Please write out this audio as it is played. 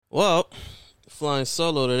Well, flying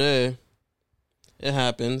solo today. It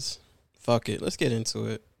happens. Fuck it. Let's get into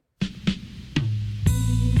it.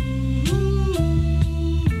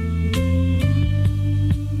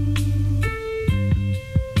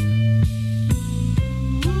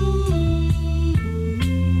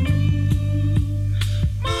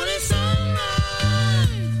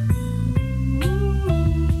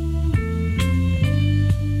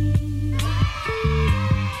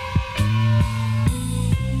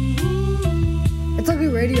 It's Ugly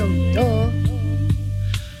Radio, duh.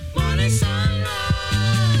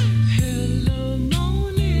 Hello,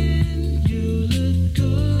 morning, you look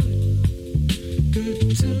good,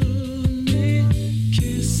 good to me.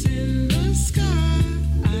 Kiss in the sky,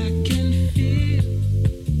 I can feel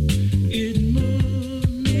it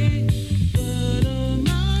move me, but on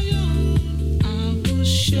my own, I will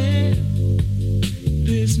share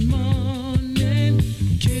this morning.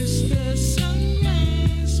 Kiss the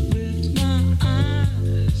sunrise with my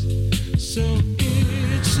eyes, so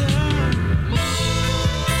it's a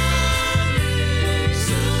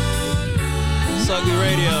Ugly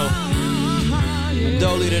Radio.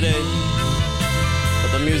 Dolly today.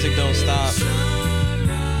 But the music don't stop.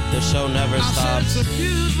 The show never stops.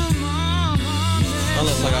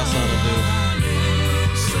 Unless I got something to do.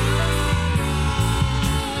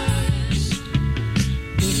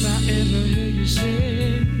 If I ever hear you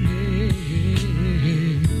say,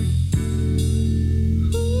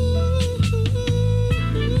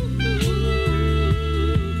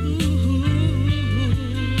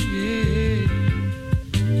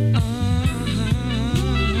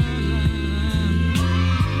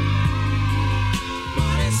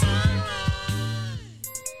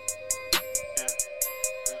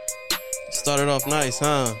 Started off nice,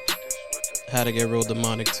 huh? Had to get real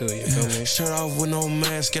demonic too, you feel me? Shirt off with no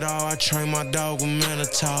mask at all. I train my dog with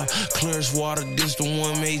Manitow. Clear as water, this the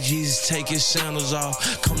one made Jesus take his sandals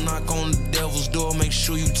off. Come knock on the devil's door, make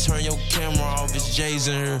sure you turn your camera off. It's Jay's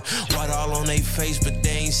in here. White all on they face, but they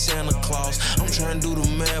ain't Santa Claus. I'm trying to do the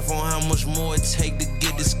math on how much more it take to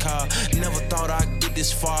get this car. Never thought I'd get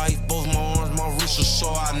this far. Both my arms, my wrists are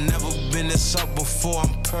sore. I never been this up before.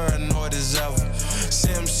 I'm paranoid as ever.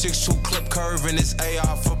 Sam 6'2" clip curve and it's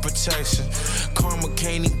AR for protection. Karma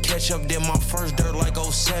can't even catch up, did my first dirt like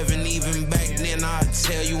 07. Even back then I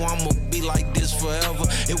tell you I'ma be like this forever.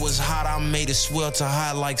 It was hot, I made it swell to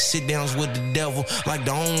hot like sit downs with the devil. Like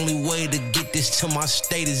the only way to get this to my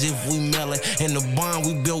state is if we mail it. And the bond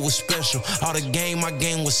we built was special. All the game, my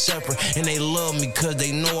game was separate. And they love me cause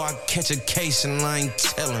they know I catch a case and I ain't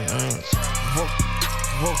telling.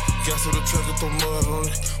 Whoa, gas with the truck, throw mud on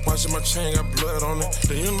it. Watching my chain, got blood on it.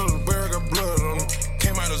 The end of the barrel got blood on it.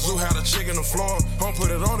 Came out the zoo, had a chick in the floor. Don't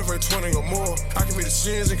put it on if it's 20 or more. I can be the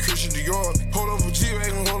sins and Christian Dior. Hold up a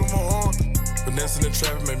G-Wagon, hold up my arm. Finessing the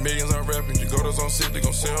traffic, make millions out rapping. You go to on set, they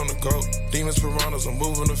gon' say on the go. Demons, piranhas, I'm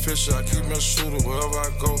moving the fisher. I keep my shooter wherever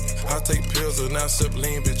I go. I take pills and I sip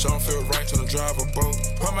lean, bitch. I don't feel right till I drive a boat.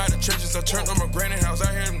 I'm out of churches, I turned on my granny house.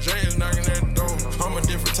 I hear them J's knocking at the door. I'm a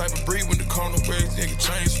different type of breed when the corner ways, nigga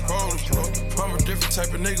change supposed to blow. I'm a different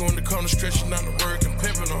type of nigga when the corner stretching out the work and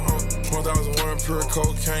pimping a hoe. 1,001 pure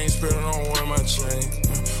cocaine, spilling on one my chain.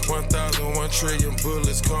 1,001 trillion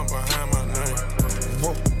bullets come behind my name.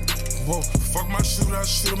 Whoa. Whoa, fuck my shooter, I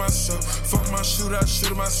shoot myself. Fuck my shooter, I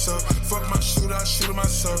shoot myself. Fuck my shooter, I shoot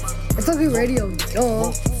myself. It's Ugly Radio, duh.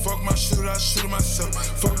 Whoa, fuck my shooter, I shoot myself.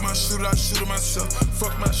 Fuck my shooter, I shoot myself.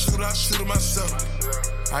 Fuck my shooter, I shoot myself.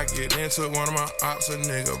 I get into it, one of my ops, a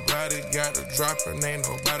nigga body got to drop and ain't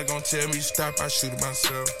nobody gon' tell me stop, I shoot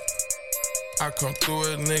myself. I come through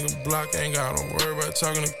a nigga block, ain't gotta worry about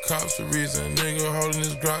talking to cops. The reason a nigga holding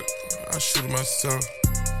his Glock, I shoot myself.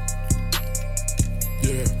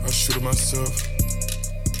 Yeah, I shoot myself.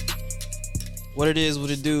 What it is, what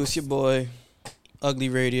it do, it's your boy, Ugly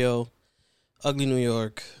Radio, Ugly New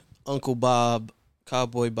York, Uncle Bob,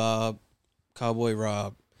 Cowboy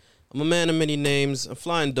Rob. I'm a man of many names. I'm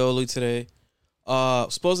flying Dolly today.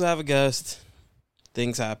 Supposed to have a guest.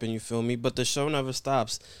 Things happen, you feel me? But the show never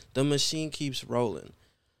stops. The machine keeps rolling.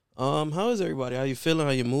 How is everybody? How you feeling?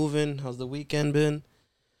 How you moving? How's the weekend been?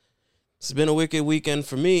 It's been a wicked weekend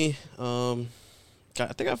for me.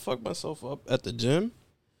 I think I fucked myself up at the gym.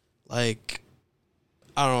 Like,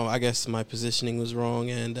 I don't know. I guess my positioning was wrong.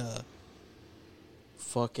 And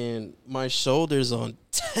fucking my shoulder's on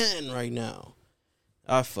 10 right now.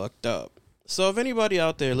 I fucked up. So if anybody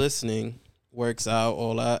out there listening works out,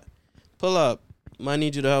 all that, pull up. Might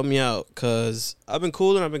need you to help me out. Because I've been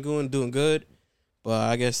cooling. I've been doing good. But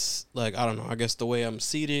I guess, like, I don't know. I guess the way I'm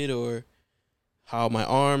seated or how my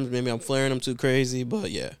arms, maybe I'm flaring them too crazy. But,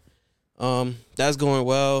 yeah. That's going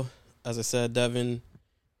well. As I said, Devin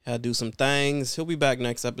Had to do some things. He'll be back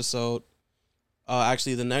next episode.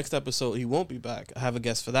 Actually, the next episode, he won't be back. I have a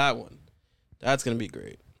guest for that one. That's going to be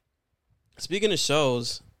great. Speaking of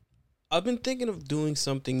shows, I've been thinking of doing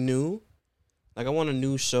something new. Like, I want a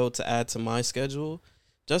new show to add to my schedule,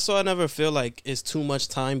 just so I never feel like it's too much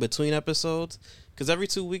time between episodes. Because every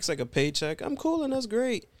 2 weeks, like a paycheck, I'm cool and that's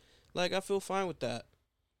great. Like, I feel fine with that.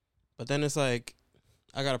 But then it's like,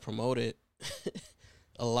 I got to promote it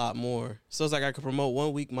a lot more. So it's like I could promote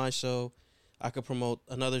 1 week my show. I could promote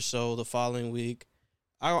another show the following week.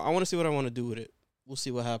 I want to see what I want to do with it. We'll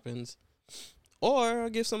see what happens. Or I'll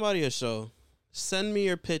give somebody a show. Send me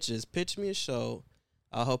your pitches. Pitch me a show.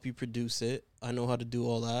 I'll help you produce it. I know how to do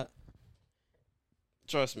all that.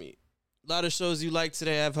 Trust me. A lot of shows you like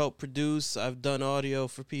today I've helped produce. I've done audio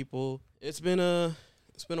for people. It's been a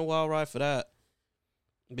wild ride for that.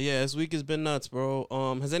 But yeah, this week has been nuts, bro.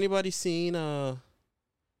 Has anybody seen the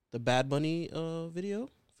Bad Bunny video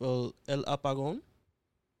for El Apagón?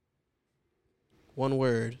 One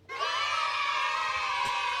word.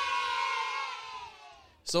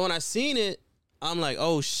 So when I seen it, I'm like,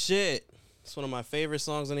 oh shit. It's one of my favorite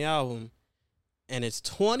songs on the album. And it's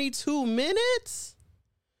 22 minutes?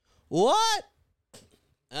 What?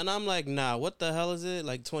 And I'm like, nah, what the hell is it?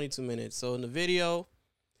 Like 22 minutes. So in the video,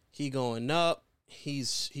 he going up. He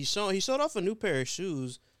showed off a new pair of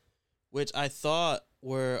shoes, which I thought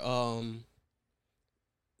were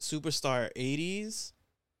Superstar 80s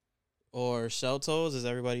or Shell Toes, as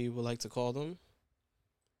everybody would like to call them.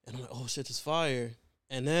 And I'm like, oh shit, it's fire.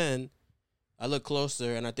 And then I look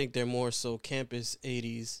closer, and I think they're more so Campus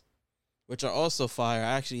 80s, which are also fire.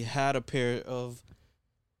 I actually had a pair of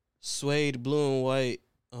suede blue and white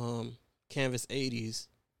Canvas 80s.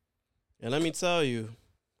 And let me tell you,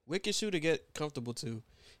 wicked shoe to get comfortable to.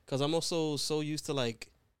 Because I'm also so used to,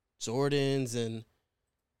 like, Jordans and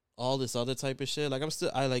all this other type of shit. Like,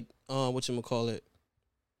 whatchamacallit.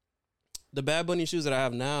 The Bad Bunny shoes that I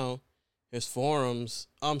have now, there's Forums.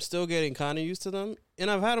 I'm still getting kind of used to them.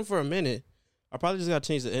 And I've had them for a minute. I probably just got to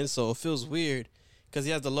change the insole. It feels weird because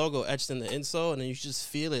he has the logo etched in the insole, and then you just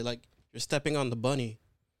feel it like you're stepping on the bunny.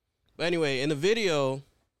 But anyway, in the video,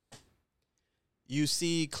 you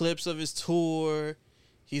see clips of his tour.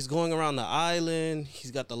 He's going around the island.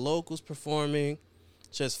 He's got the locals performing.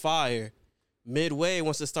 Just fire. Midway,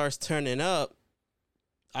 once it starts turning up,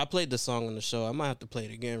 I played the song on the show. I might have to play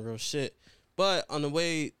it again, real shit. But on the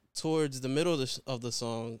way towards the middle of the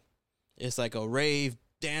song, it's like a rave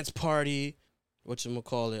dance party.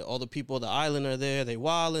 Whatchamacallit. All the people of the island are there. They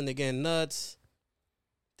wilding. They getting nuts.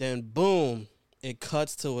 Then, boom, it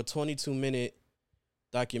cuts to a 22-minute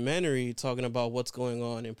documentary talking about what's going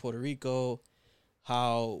on in Puerto Rico,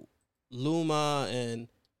 how Luma and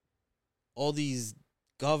all these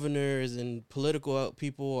governors and political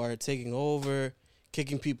people are taking over,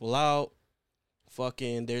 kicking people out.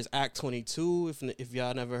 Fucking, there's Act 22, if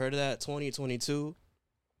y'all never heard of that, 2022,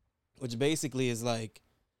 which basically is like,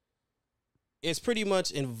 it's pretty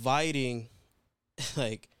much inviting,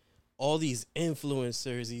 like, all these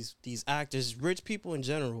influencers, these actors, rich people in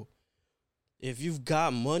general. If you've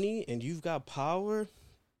got money and you've got power,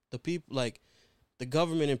 the people, like, the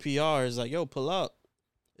government and PR is like, yo, pull up.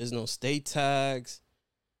 There's no state tax.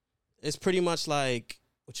 It's pretty much like,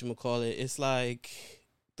 whatchamacallit, it's like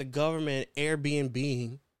the government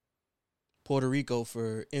Airbnb Puerto Rico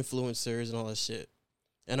for influencers and all that shit.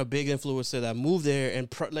 And a big influencer that moved there and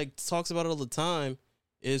talks about it all the time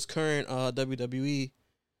is current WWE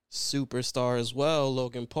superstar as well,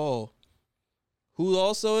 Logan Paul, who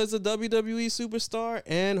also is a WWE superstar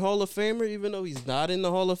and Hall of Famer, even though he's not in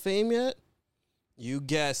the Hall of Fame yet. You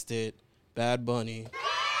guessed it, Bad Bunny.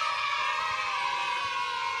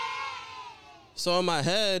 So in my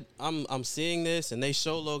head, I'm seeing this, and they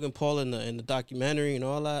show Logan Paul in the documentary and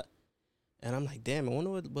all that, and I'm like, damn, I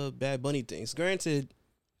wonder what Bad Bunny thinks. Granted,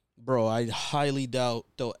 bro, I highly doubt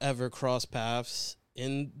they'll ever cross paths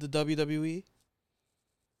in the WWE.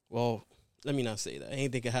 Well, let me not say that.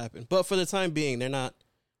 Anything can happen. But for the time being, they're not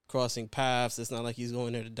crossing paths. It's not like he's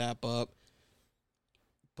going there to dap up.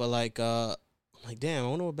 But like, I'm like, damn, I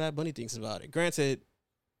wonder what Bad Bunny thinks about it. Granted,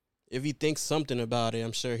 if he thinks something about it,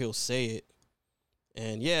 I'm sure he'll say it.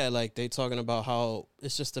 And yeah, like, they talking about how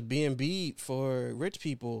it's just a B&B for rich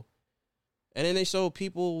people. And then they show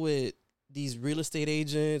people with these real estate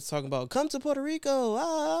agents talking about, come to Puerto Rico,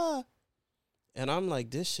 ah. And I'm like,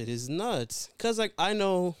 this shit is nuts. Because, like, I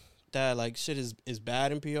know that, like, shit is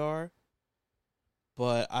bad in PR,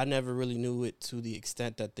 but I never really knew it to the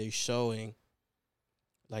extent that they're showing.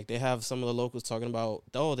 Like, they have some of the locals talking about,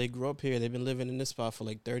 oh, they grew up here. They've been living in this spot for,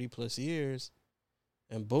 like, 30-plus years.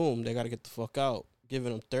 And boom, they got to get the fuck out.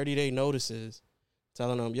 Giving them 30-day notices.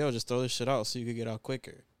 telling them, yo, just throw this shit out so you could get out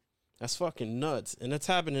quicker. That's fucking nuts. And it's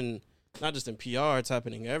happening not just in PR, it's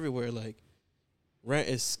happening everywhere. Like, rent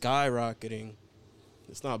is skyrocketing.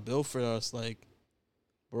 It's not built for us. Like,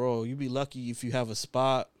 bro, you be lucky if you have a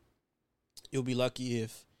spot. You'll be lucky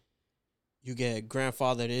if you get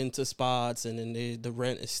grandfathered into spots and then the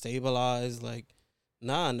rent is stabilized. Like,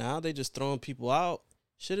 nah, now they just throwing people out.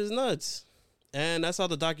 Shit is nuts. And that's how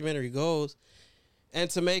the documentary goes. And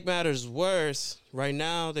to make matters worse, right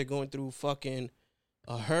now they're going through fucking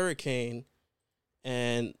a hurricane.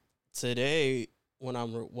 And today,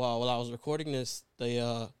 while I was recording this, they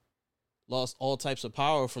lost all types of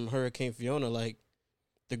power from Hurricane Fiona. Like,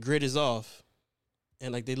 the grid is off.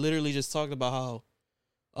 And like, they literally just talked about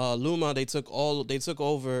how Luma, they took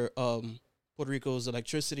over Puerto Rico's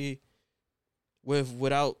electricity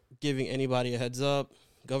without giving anybody a heads up.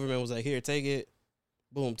 Government was like, here, take it.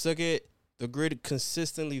 Boom, took it. The grid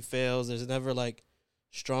consistently fails. There's never like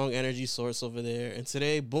strong energy source over there. And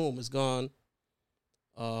today, boom, it's gone.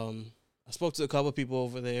 I spoke to a couple people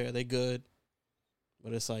over there. They good.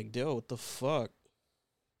 But it's like, yo, what the fuck?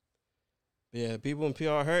 Yeah, people in PR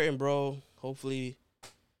are hurting, bro. Hopefully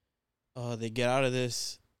they get out of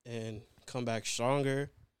this and come back stronger.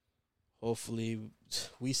 Hopefully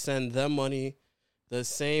we send them money the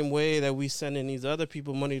same way that we sending these other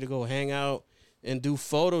people money to go hang out and do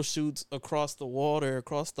photo shoots across the water,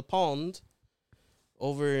 across the pond,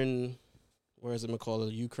 over in, where is it called,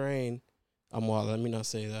 Ukraine. I'm wild, let me not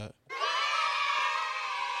say that.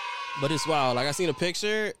 But it's wild. Like, I seen a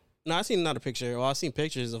picture. No, I seen not a picture. Well, I seen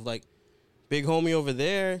pictures of like big homie over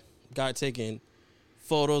there, guy taking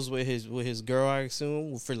photos with his girl, I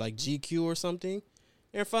assume, for like GQ or something.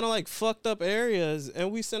 They're in front of like fucked up areas,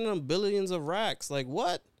 and we sending them billions of racks. Like,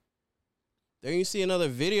 what? Then you see another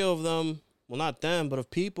video of them. Well, not them, but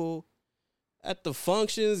of people at the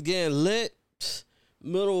functions getting lit,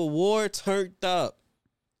 middle of war, turned up.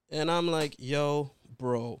 And I'm like, yo,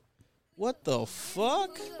 bro, what the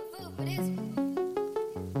fuck?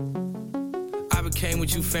 I became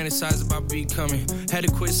what you fantasized about becoming. Had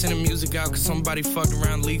to quit sending music out cause somebody fucked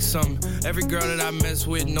around, leaked something. Every girl that I mess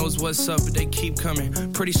with knows what's up, but they keep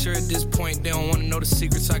coming. Pretty sure at this point they don't wanna know the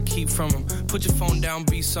secrets I keep from them. Put your phone down,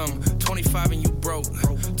 be something. 25 and you broke.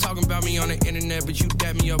 Talking about me on the internet, but you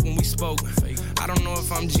dapped me up when we spoke. I don't know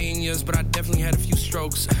if I'm genius, but I definitely had a few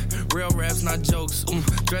strokes. Real raps, not jokes.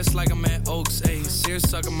 Dressed like I'm at Oaks. Ayy, Sears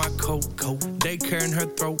sucking my coat. Daycare in her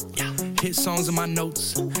throat. Hit songs in my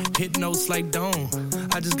notes. Hit notes like Dome.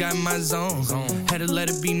 I just got in my zone. Had to let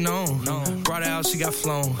it be known. Brought her out, she got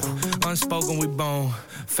flown. Unspoken, we bone.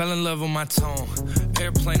 Fell in love with my tone.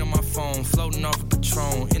 Airplane on my phone. Floating off a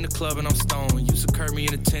Patron. In the club and I'm stoned. Used to curb me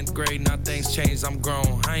in the 10th grade. Now things changed, I'm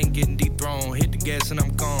grown. I ain't getting dethroned. Hit the gas and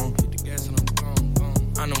I'm gone.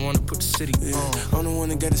 I'm the one to put the city on. I'm the one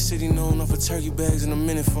that got the city known off of turkey bags and a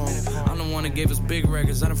minute phone. I'm the one that gave us big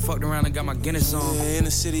records. I done fucked around and got my Guinness on. Yeah, in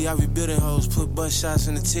the city, I be building hoes, put butt shots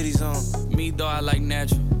in the titties on. Me, though, I like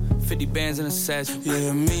natural. 50 bands in a satchel.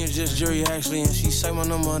 Yeah, me and just Jury actually, and she say my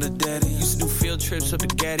number to daddy. Used to do field trips up to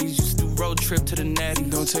Gaddy's. Used to do road trip to the Natty.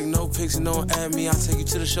 Don't take no pics and don't add me. I'll take you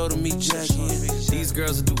to the show to meet Jackie. These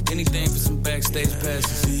girls will do anything for some backstage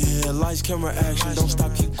passes. Yeah, lights, camera, action. Don't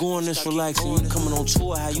stop, keep going, this relaxing. You coming on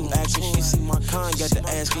tour, how you acting? She see my kind, got to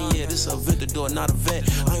asking. Yeah, this a Ventador, not a vet.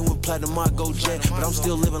 I ain't with platinum, I go jet. But I'm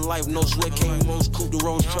still living life, no sweat. Came Rose, coupe the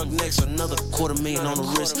Rose truck next. Another $250,000 on the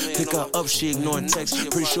wrist. Pick her up, she ignoring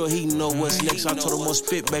text. Pretty sure he know what's next. I told her more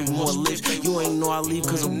spit, baby, more lips. You ain't know I leave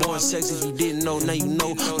cause I'm born sex. If you didn't know, now you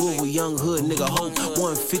know. Louisville, young hood, nigga, hope.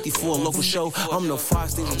 150 for a local show. I'm the fire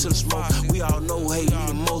station to the smoke. We all know who hate me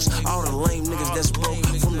the most. All the lame niggas that's broke.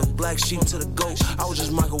 From the black sheep to the goat. I was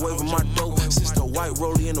just microwaving my dope. Since the white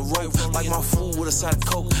rollie in the rope. Like my food with a side of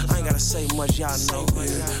coke. I ain't gotta say much, y'all know.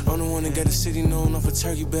 Yeah. I'm the one that got the city known off of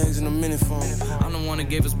turkey bags and a minute phone. I'm the one that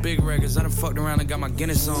gave us big records. I done fucked around and got my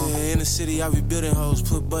Guinness on. Yeah, in the city, I be building hoes.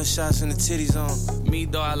 Put butt shots in the titties on. Me,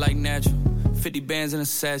 though, I like natural. 50 bands in a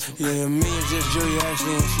satchel. Yeah, me and just Jury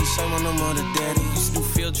actually, and she say my number to daddy. Used to do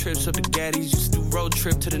field trips up to Gaddy's. Used to do road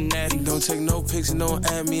trip to the Natty. Don't take no pics and don't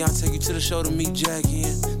add me. I'll take you to the show to meet Jackie.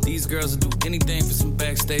 These girls will do anything for some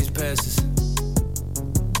backstage passes.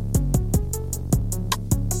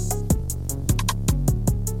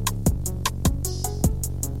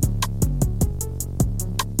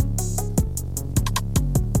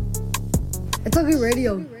 It's Ugly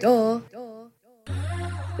Radio, duh.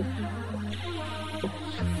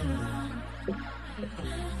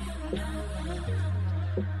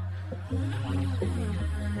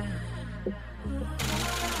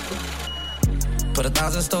 Put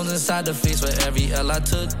 1,000 stones inside the face for every L I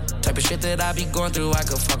took. Type of shit that I be going through, I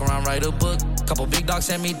could fuck around, write a book. Couple big dogs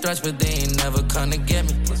sent me threats, but they ain't never come to get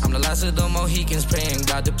me. I'm the last of the Mohicans, praying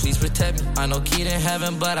God to please protect me. I know Keith in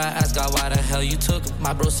heaven, but I ask God why the hell you took him.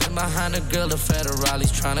 My bro sitting behind a grill, the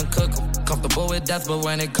federales trying to cook him. Comfortable with death, but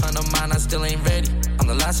when it come to mine, I still ain't ready. I'm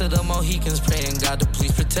the last of the Mohicans, praying God to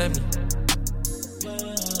please protect me.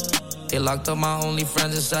 They locked up my only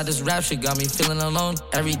friends inside this rap shit, got me feeling alone.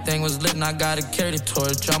 Everything was lit and I gotta carry the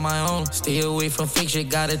torch on my own. Stay away from fake shit,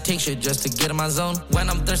 gotta take shit just to get in my zone. When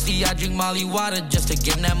I'm thirsty, I drink Molly water just to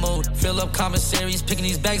get in that mode. Fill up commissaries, picking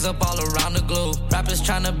these bags up all around the globe. Rappers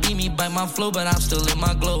tryna beat me by my flow, but I'm still in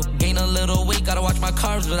my glow. Gain a little weight, gotta watch my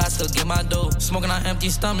carbs, but I still get my dough. Smoking on empty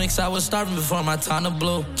stomachs, I was starving before my time to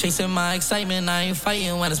blow. Chasing my excitement, I ain't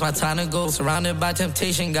fighting when it's my time to go. Surrounded by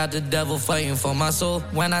temptation, got the devil fighting for my soul.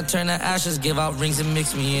 When I turn to ashes, give out rings and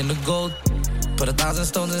mix me into gold. Put 1,000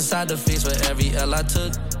 stones inside the face for every L I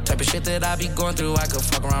took. Type of shit that I be going through, I could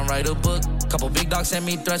fuck around, write a book. Couple big dogs sent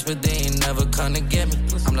me threats, but they ain't never come to get me.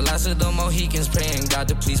 I'm the last of the Mohicans, praying God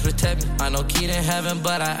to please protect me. I know Keith in heaven,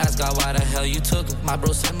 but I ask God why the hell you took him. My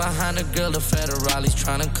bro sitting behind a grill, the federales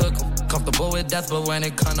trying to cook him. Comfortable with death, but when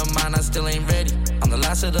it come to mine, I still ain't ready. I'm the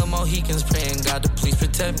last of the Mohicans, praying God to please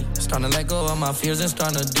protect me. Starting to let go of my fears and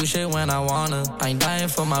starting to do shit when I wanna. I ain't dying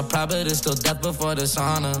for my pride, but it's still death before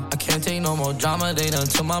dishonor. I can't take no more drama, they done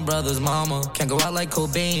took my brother's mama. Can't go out like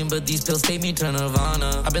Cobain, but these pills take me to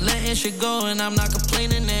Nirvana. I've been letting shit go and I'm not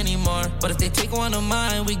complaining anymore. But if they take one of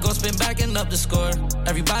mine, we gon' spin back and up the score.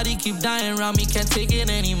 Everybody keep dying around me, can't take it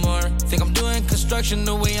anymore. Think I'm doing construction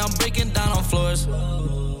the way I'm breaking down on floors.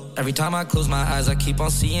 Every time I close my eyes, I keep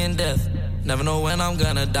on seeing death. Never know when I'm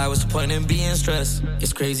gonna die, what's the point in being stressed?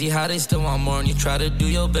 It's crazy how they still want more and you try to do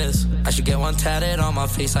your best. I should get one tatted on my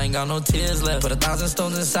face, I ain't got no tears left. Put 1,000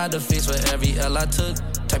 stones inside the face for every L I took.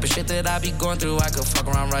 Type of shit that I be going through, I could fuck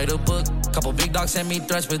around, write a book. Couple big dogs sent me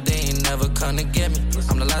threats, but they ain't never come to get me.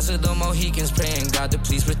 I'm the last of the Mohicans, praying God to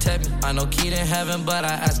please protect me. I know Keith in heaven, but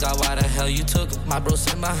I ask God why the hell you took him. My bro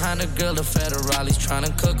sitting behind a grill, the federales trying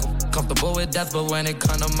to cook him. Comfortable with death, but when it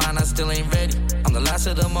come to mine, I still ain't ready. I'm the last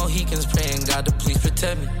of the Mohicans, praying God to please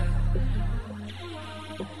protect me.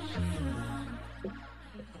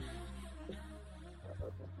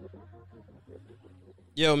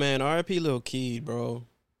 Yo, man, R.I.P. Lil Keed, bro.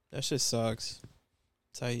 That shit sucks.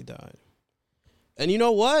 That's how he died. And you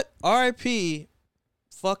know what? R.I.P.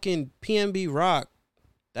 fucking PNB Rock.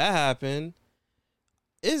 That happened.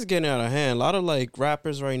 It's getting out of hand. A lot of, like,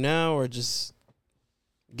 rappers right now are just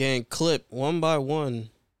getting clipped one by one.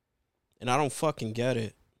 And I don't fucking get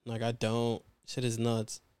it. Like, I don't. Shit is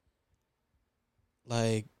nuts.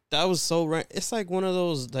 Like, that was so... It's like one of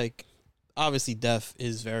those, like... Obviously, death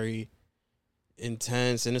is very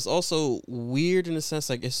intense. And it's also weird in the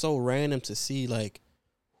sense, like, it's so random to see, like,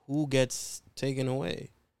 who gets taken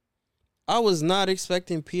away. I was not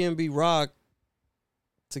expecting PNB Rock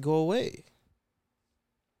to go away.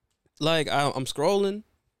 Like, I'm scrolling.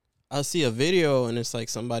 I see a video, and it's like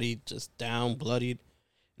somebody just down, bloodied.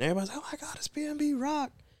 And everybody's like, oh my God, it's PNB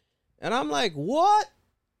Rock. And I'm like, what?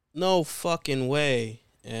 No fucking way.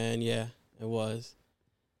 And yeah, it was.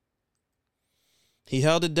 He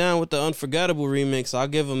held it down with the Unforgettable remix. I'll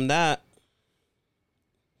give him that.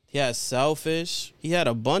 He had Selfish. He had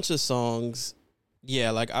a bunch of songs.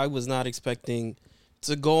 Yeah, like I was not expecting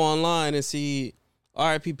to go online and see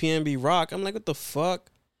R.I.P. PNB Rock. I'm like, what the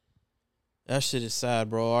fuck? That shit is sad,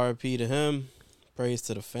 bro. R.I.P. to him. Praise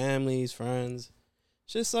to the families, friends.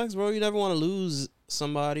 Shit sucks, bro. You never want to lose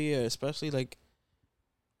somebody, especially like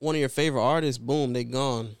one of your favorite artists. Boom, they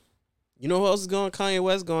gone. You know who else is gone? Kanye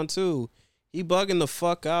West gone too. He bugging the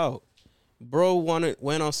fuck out. Bro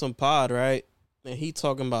went on some pod, right? And he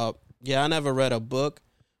talking about, yeah, I never read a book.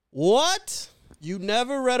 What? You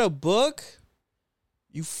never read a book?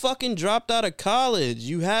 You fucking dropped out of college.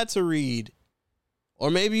 You had to read. Or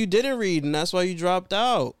maybe you didn't read and that's why you dropped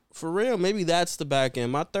out. For real. Maybe that's the back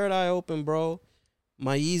end. My third eye open, bro.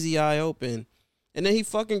 My easy eye open. And then he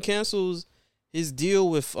fucking cancels his deal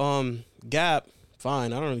with Gap.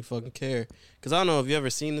 Fine, I don't really fucking care. Because I don't know if you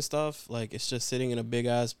ever seen the stuff. Like, it's just sitting in a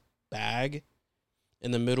big-ass bag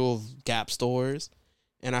in the middle of Gap stores.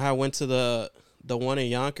 And I went to the one in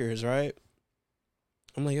Yonkers, right?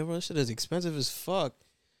 I'm like, yo, bro, this shit is expensive as fuck.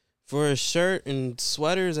 For a shirt and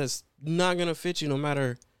sweaters that's not going to fit you no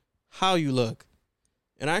matter how you look.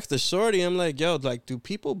 And I asked the shorty, I'm like, yo, like, do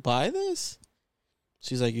people buy this?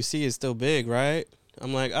 She's like, you see it's still big, right?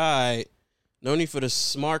 I'm like, all right, no need for the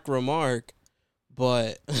smart remark.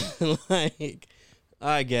 But, like,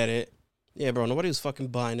 I get it. Yeah, bro, nobody was fucking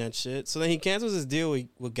buying that shit. So then he cancels his deal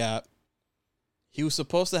with Gap. He was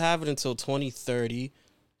supposed to have it until 2030.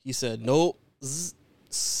 He said, nope.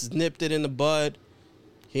 Snipped it in the bud.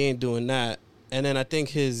 He ain't doing that. And then I think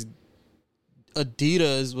his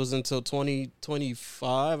Adidas was until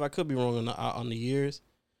 2025. I could be wrong on the years.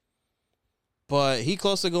 But he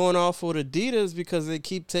close to going off with Adidas because they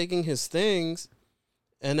keep taking his things.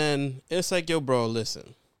 And then it's like, yo, bro,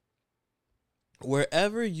 listen.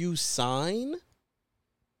 Wherever you sign,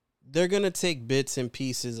 they're going to take bits and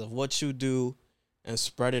pieces of what you do and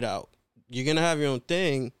spread it out. You're going to have your own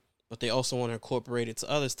thing, but they also want to incorporate it to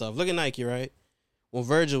other stuff. Look at Nike, right? When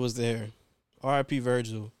Virgil was there, R.I.P.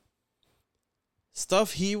 Virgil,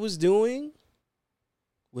 stuff he was doing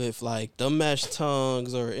with like the mesh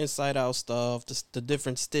tongues or inside out stuff, the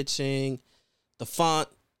different stitching, the font,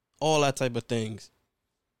 all that type of things.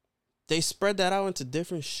 They spread that out into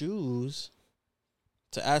different shoes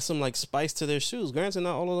to add some like spice to their shoes. Granted,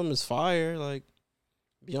 not all of them is fire. Like,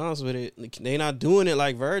 be honest with it, they not doing it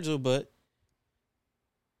like Virgil, but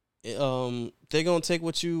they're gonna take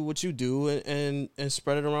what you do and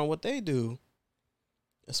spread it around what they do.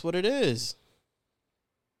 That's what it is.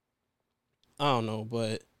 I don't know,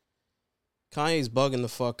 but Kanye's bugging the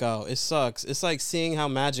fuck out. It sucks. It's like seeing how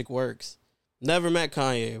magic works. Never met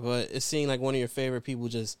Kanye, but it's seeing like one of your favorite people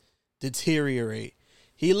just deteriorate.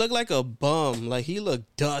 He looked like a bum. Like, he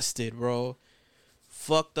looked dusted, bro.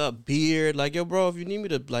 Fucked up beard. Like, yo, bro, if you need me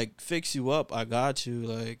to, like, fix you up, I got you.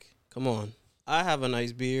 Like, come on. I have a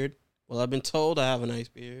nice beard. Well, I've been told I have a nice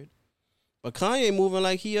beard. But Kanye moving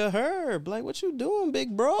like he a herb. Like, what you doing,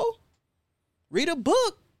 big bro? Read a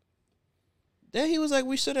book. Then he was like,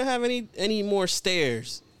 we shouldn't have any more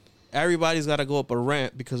stairs. Everybody's got to go up a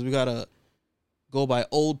ramp because we got to go by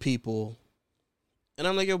old people. And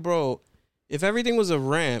I'm like, yo, bro, if everything was a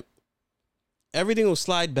ramp, everything will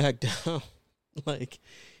slide back down. Like,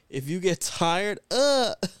 if you get tired,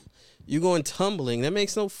 you going tumbling. That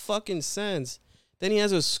makes no fucking sense. Then he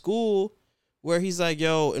has a school where he's like,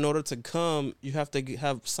 yo, in order to come, you have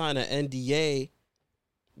to sign an NDA.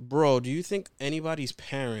 Bro, do you think anybody's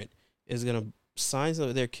parent is going to sign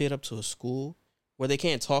their kid up to a school where they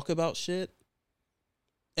can't talk about shit?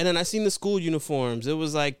 And then I seen the school uniforms. It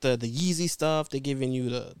was like the Yeezy stuff. They giving you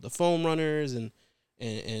the foam runners and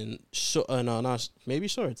maybe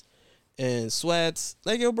shorts and sweats.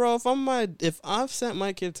 Like, yo, bro, if I've sent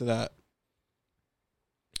my kid to that,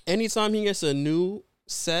 anytime he gets a new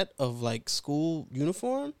set of like school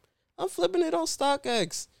uniform, I'm flipping it on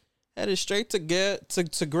StockX. Headed straight to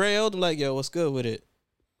Grailed. I'm like, yo, what's good with it?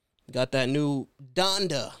 Got that new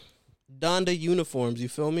Donda uniforms. You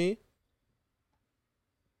feel me?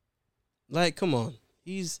 Like, come on.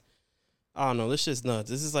 I don't know. This shit's nuts.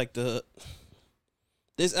 This is like this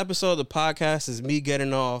episode of the podcast is me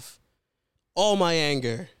getting off all my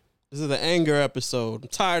anger. This is the anger episode. I'm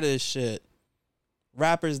tired of this shit.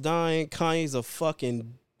 Rappers dying. Kanye's a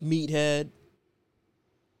fucking meathead.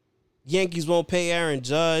 Yankees won't pay Aaron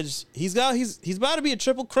Judge. He's about to be a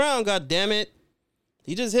triple crown, god damn it.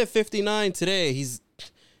 He just hit 59 today. He's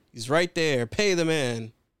right there. Pay the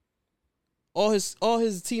man. All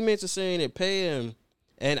his teammates are saying it. Pay him.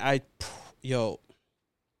 And let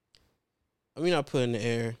me not put in the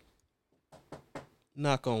air.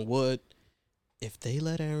 Knock on wood. If they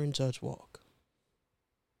let Aaron Judge walk.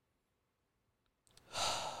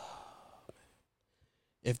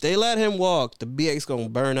 If they let him walk, the BX gonna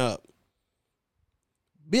burn up.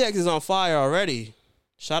 BX is on fire already.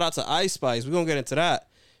 Shout out to Ice Spice. We're gonna get into that.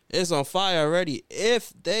 It's on fire already.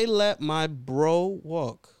 If they let my bro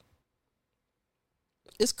walk.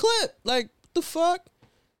 It's clip. Like, what the fuck?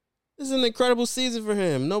 This is an incredible season for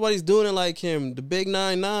him. Nobody's doing it like him. The big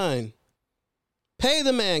 9-9. Pay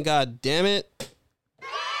the man, god damn it.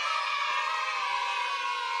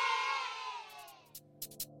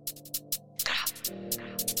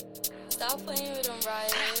 Stop playing with them,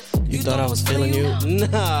 Riot. You thought I was feeling you?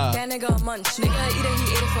 Nah. That nigga a munch. Nigga eat it,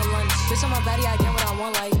 he ate it for lunch. Bitch on my body, I get what I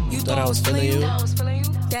want. Like, you Thought I was feeling you?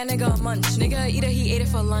 That nigga a munch. Nigga eat it, he ate it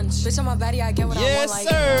for lunch. Bitch on my body, I get what I want. Yes, Like,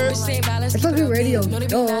 sir. bitch stay balanced. It's Ugly Radio. No, they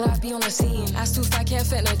be mad, I be on the scene. Ass too fat, can't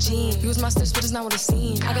fit in a jean. Use my steps, but it's not what it's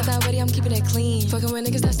seen. I got that ready, I'm keeping it clean. Fucking with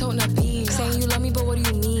niggas that's toting up beans. Saying you love me, but what do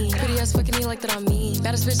you mean? Pretty ass fucking me like that I'm mean.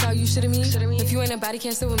 Baddest bitch out, you shitting me? If you ain't a baddie,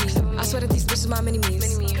 can't sit with me. I swear that these bitches my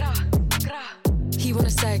mini-me's. He wanna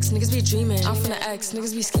sex, niggas be dreaming. I'm from the X,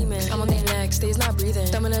 niggas be scheming. I'm on their neck, stays not breathing.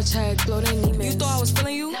 Thumb in a check, blow their Neiman. You thought I was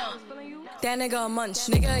feeling you? That nigga a munch.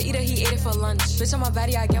 Nigga a eater, he ate it for lunch. Bitch, on my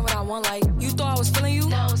body, I get what I want. Like, you thought I was feeling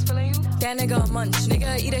you? I was feeling you. That nigga a munch.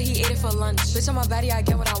 Nigga a eater, he ate it for lunch. Bitch, on my body, I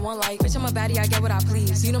get what I want. Like, bitch, on my body, I get what I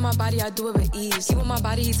please. You know my body, I do it with ease. He want my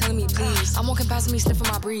body, he telling me please. I'm walking past him, he sniffing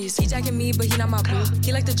my breeze. He jacking me, but he not my boo.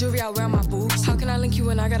 He like the jewelry I wear on my boobs. How can I link you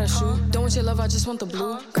when I got a shoe? Don't want your love, I just want the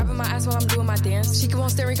blue. Grabbing my ass while I'm doing my dance. She keep on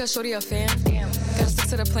staring cause shorty a fan. Gotta stick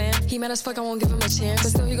to the plan. He mad as fuck, I won't give him a chance. But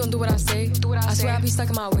still he gon' do what I say. I swear I be stuck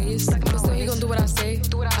in my ways. But still he gon' do what I say.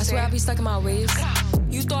 I swear I be stuck in my ways.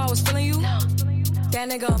 You thought I was feeling you? That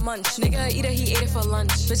nigga a munch. Nigga a eater, he ate it for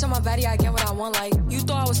lunch. Bitch, on my body, I get what I want. Like, you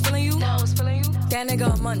thought I was feeling you? I was feeling you. That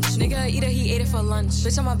nigga a munch. Nigga a eater, he ate it for lunch.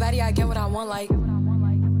 Bitch, on my body, I get what I want. Like,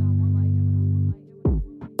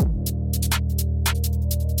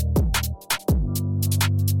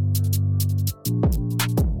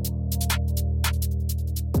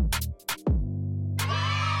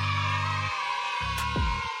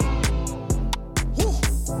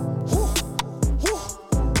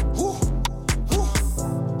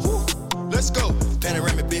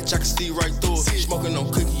 I can see right through it. Smoking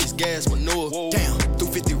on cookies, gas, manure. Whoa. Damn,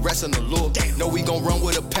 250 racks in the lure. Damn. Know we gon' run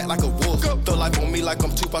with a pack like a wolf. Go. Throw life on me like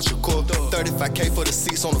I'm Tupac Shakur. 35K for the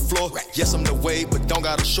seats on the floor. Right. Yes, I'm the wave, but don't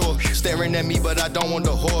got a shore. Staring at me, but I don't want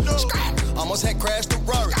the whore. No. Almost had crashed the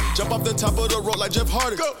Rari. Jump off the top of the road like Jeff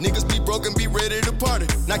Hardy. Go. Niggas be broken, be ready to party.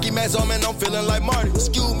 Nike Mads on, man, I'm feeling like Marty.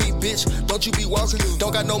 Excuse me, bitch, don't you be walking.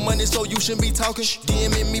 Don't got no money, so you shouldn't be talking.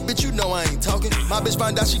 DMing me, bitch, you know I ain't talking. My bitch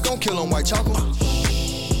find out she gon' kill on white chocolate.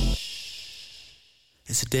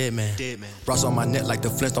 It's a dead man. Ross on my neck like the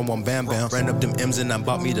Flintstone on Bam Bam. Ran up them M's and I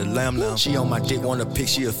bought me the lamb now. She on my dick, wanna pick,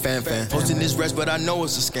 she a fan. Posting this rest, but I know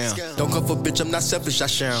it's a scam. Don't come for bitch, I'm not selfish, I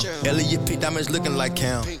share 'em. Elliot P. Diamonds looking like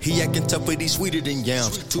Cam. He acting tough, but he sweeter than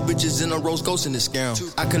yams. 2 bitches in a rose ghost in the scam.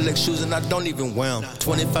 I collect shoes and I don't even wear 'em.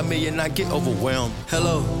 25 million, I get overwhelmed.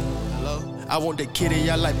 Hello. I want that kitty,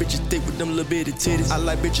 I like bitches thick with them little bitty titties. I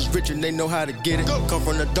like bitches rich and they know how to get it. Come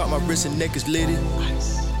from the dark, my wrist and neck is litty.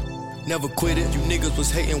 Never quit it. You niggas was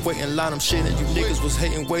hating, waiting, line them shitting. You niggas was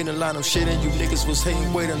hating, waiting, line them shitting. You niggas was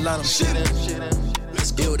hating, waiting, line them shitting.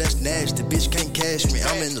 Yo, that's nasty, bitch can't cash me.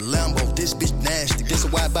 I'm in the Lambo, this bitch nasty. This a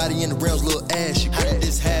wide body in the realms, little ashy. How did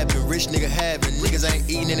this happen? Rich nigga having. Niggas ain't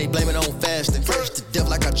eating and they blame it on fasting. First to death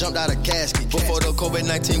like I jumped out of casket. Before the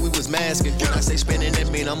COVID-19 we was masking. When I say spinning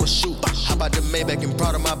that mean I'ma shoot. How about the Maybach and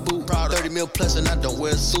proud of my boot? 30 mil plus and I don't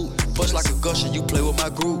wear a suit. Push like a gusher, you play with my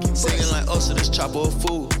group. Singing like us, so this chopper a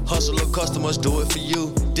fool. Hustler customers do it for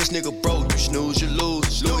you. This nigga broke, you snooze, you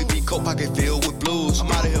lose. Louis V. coat pocket filled with blues. I'm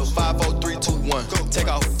out of here, 5, 4, 3, 2, 1. Take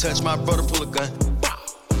off, touch my brother, pull a gun.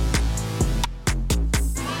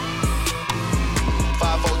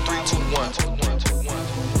 5, 4, 3, 2, 1.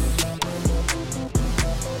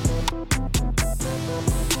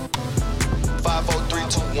 5, 4, 3,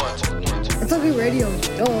 2, 1. It's Ugly Radio,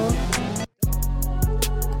 duh.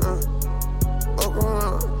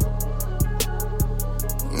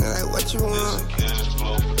 Like what you want?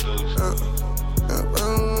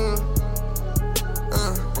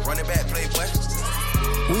 Run it back, playboy.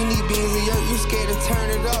 We need beans in yurt, you scared to turn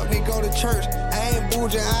it up, then go to church. I ain't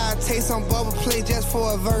boojin', I take some bubble play just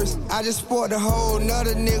for a verse. I just sport a whole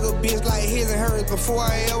nother nigga bitch like his and hers. Before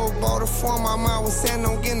I ever bought a form, my mind was saying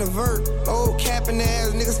don't get a vert. Old capping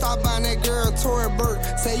ass nigga, stop buying that girl Tory Burke.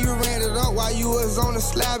 Say you ran it up while you was on the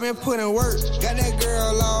slab and put in work. Got that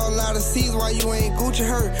girl all out of seas while you ain't Gucci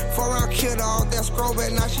hurt. 4 round killed all that scroll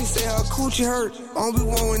back, now she say her coochie hurt. Don't be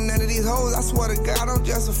one with none of these hoes, I swear to God, I'm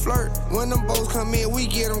just a flirt. When them boats come in, we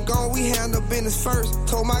get them gone, we handle business first.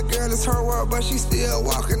 Told my girl it's her world, but she still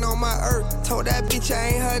walking on my earth. Told that bitch I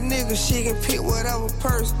ain't her nigga, she can pick whatever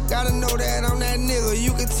purse. Gotta know that I'm that nigga,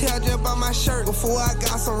 you can tell just by my shirt. Before I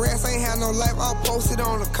got some rest, ain't had no life, I'll post it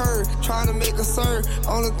on the curb. Trying to make a serve,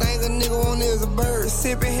 only thing a nigga want is a bird.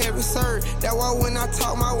 Sipping heavy serve, that's why when I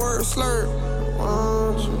talk my words slurred. I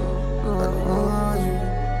want you, I want you,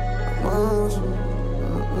 I want you,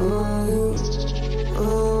 I want you,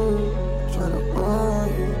 try to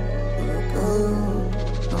want you.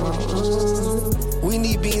 We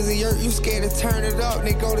need beans in yurt, you scared to turn it up,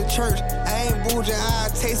 then go to church. I ain't boojin', I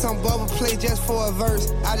take some bubble play just for a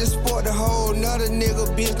verse. I just sport a whole nother nigga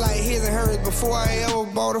bitch like his and hers. Before I ever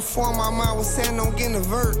bought a form, my mind was saying don't get a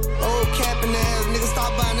vert. Old capping ass nigga,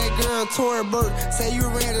 stop buying that girl Tory Burke. Say you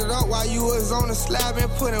ran it up while you was on the slab and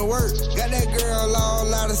put in work. Got that girl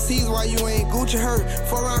all out of seas while you ain't Gucci hurt.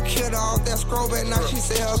 4 round killed off that scroll back, now she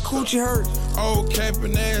say her coochie hurt. Old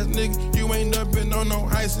capping ass nigga, you ain't never been on no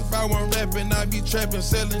ice. If I wasn't rapping, I'd be trapping,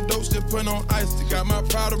 selling dope, still putting on ice. Got my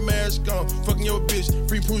powder mask on, fucking your bitch.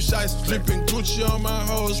 Free push ice, dripping Gucci on my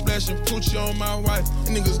hoes, splashing Gucci on my wife.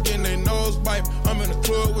 And niggas getting their nose pipe. I'm in the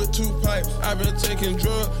club with 2 pipes. I been taking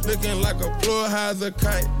drugs, looking like a plug, high as a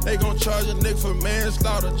kite. They gon' charge a nigga for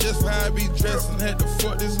manslaughter just for how I be dressing. Had to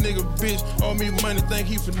fuck this nigga bitch, owe me money, think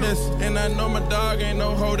he finessing. And I know my dog ain't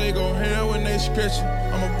no hoe, they go ham when they stretching.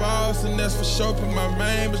 I'm a boss and that's for sure, put my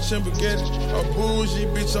main bitch in spaghetti. A bougie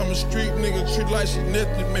bitch, I'm a street nigga, treat like she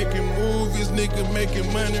nothing. Making movies, nigga,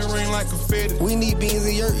 making money, ring like confetti. We need beans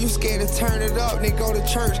and yurt, you scared to turn it up, then go to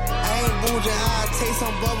church. I ain't bouging, I take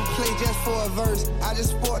some bubble play just for a verse. I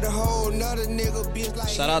just sport the whole nother nigga bitch like.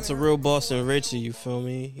 Shout out to Real Boss and Richie, you feel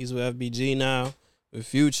me? He's with FBG now, with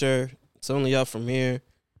Future. It's only up from here.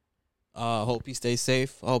 Hope he stays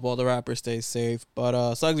safe. I hope all the rappers stay safe. But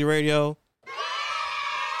Suggsy Radio,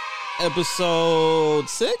 episode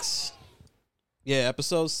 6? Yeah,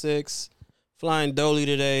 episode 6. Flying Dolly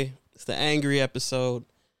today. It's the angry episode.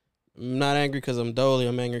 I'm not angry because I'm Dolly.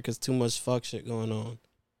 I'm angry because too much fuck shit going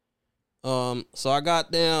on. So I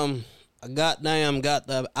got the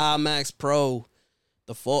iMax Pro,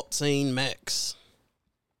 the 14 Max.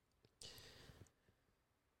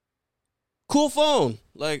 Cool phone.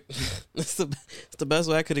 Like, it's the best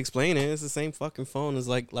way I could explain it. It's the same fucking phone as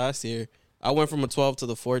like last year. I went from a 12 to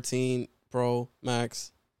the 14 Pro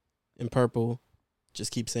Max in purple.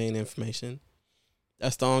 Just keep saying information.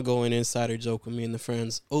 That's the ongoing insider joke with me and the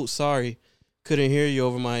friends. Oh, sorry. Couldn't hear you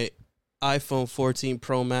over my iPhone 14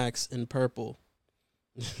 Pro Max in purple.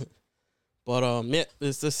 But yeah,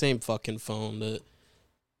 it's the same fucking phone. The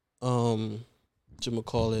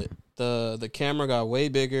camera got way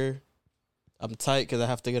bigger. I'm tight because I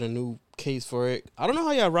have to get a new case for it. I don't know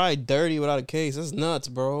how y'all ride dirty without a case. That's nuts,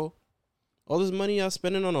 bro. All this money y'all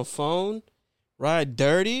spending on a phone, ride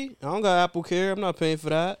dirty. I don't got Apple Care. I'm not paying for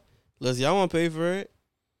that. Unless y'all want to pay for it.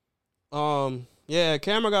 Yeah,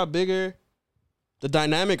 camera got bigger. The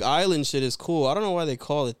dynamic island shit is cool. I don't know why they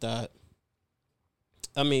call it that.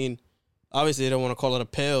 I mean, obviously they don't want to call it a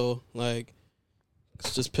pill. Like,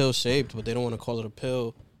 it's just pill shaped, but they don't want to call it a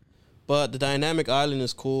pill. But the dynamic island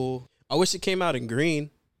is cool. I wish it came out in green.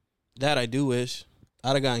 That I do wish.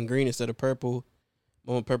 I'd have gotten green instead of purple.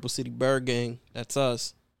 I'm on Purple City Bird Gang. That's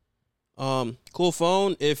us. Cool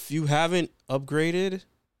phone. If you haven't upgraded,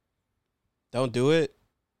 don't do it.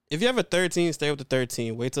 If you have a 13, stay with the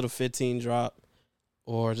 13. Wait till the 15 drop.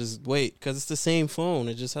 Or just wait, because it's the same phone.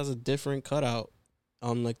 It just has a different cutout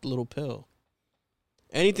on like the little pill.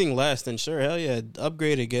 Anything less, then sure, hell yeah,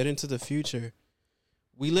 upgrade it, get into the future.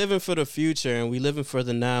 We living for the future and we living for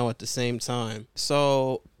the now at the same time.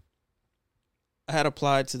 So I had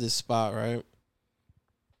applied to this spot, right?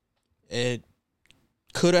 It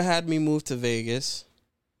could have had me move to Vegas.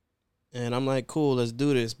 And I'm like, cool, let's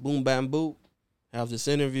do this. Boom, bam, boop. Have this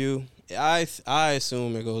interview. I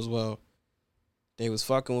assume it goes well. They was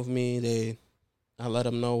fucking with me. I let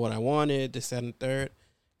them know what I wanted, this, that, and third.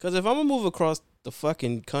 Because if I'm going to move across the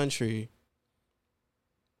fucking country,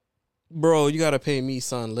 bro, you got to pay me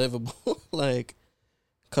something livable. Like,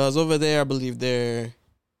 because over there, I believe their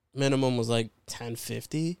minimum was like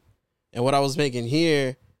 $10.50. And what I was making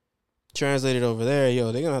here, translated over there,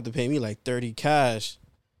 yo, they're going to have to pay me like $30 cash.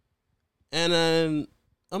 And then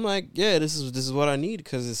I'm like, yeah, this is what I need.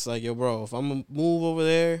 Because it's like, yo, bro, if I'm going to move over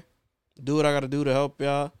there, do what I got to do to help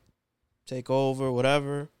y'all, take over,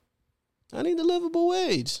 whatever, I need a livable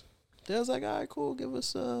wage. They was like, all right, cool, give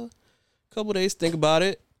us a couple days to think about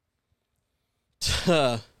it.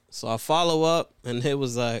 So I follow up, and it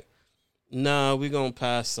was like, nah, we gonna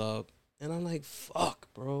pass up. And I'm like, fuck,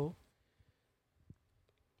 bro.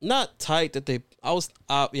 Not tight that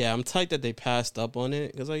I'm tight that they passed up on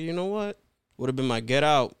it. Because, like, you know what? Would have been my get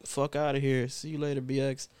out. Fuck out of here. See you later,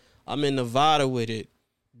 BX. I'm in Nevada with it.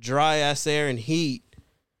 Dry ass air and heat.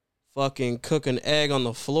 Fucking cook an egg on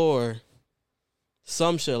the floor.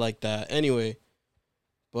 Some shit like that. Anyway.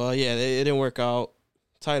 But yeah, it didn't work out.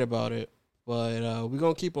 Tight about it. But we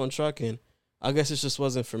gonna keep on trucking. I guess it just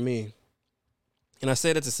wasn't for me. And I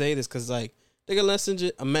say that to say this because, like, I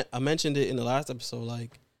mentioned it in the last episode.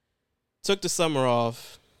 Like, took the summer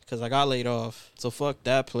off because I got laid off. So fuck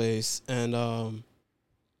that place. And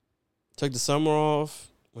took the summer off.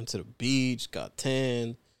 Went to the beach. Got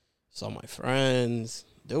tan. Saw my friends.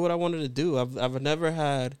 Did what I wanted to do. I've never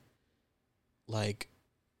had, like,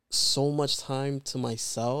 so much time to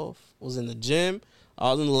myself. Was in the gym.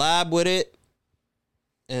 I was in the lab with it.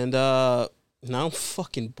 And now I'm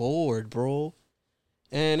fucking bored, bro.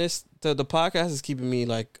 And it's the podcast is keeping me,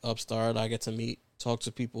 like, upstart. I get to talk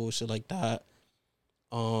to people, shit like that.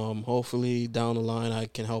 Hopefully down the line I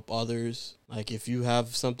can help others. Like, if you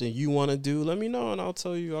have something you want to do, let me know and I'll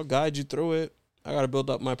tell you. I'll guide you through it. I gotta build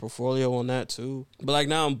up my portfolio on that too. But like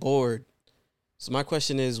now I'm bored. So my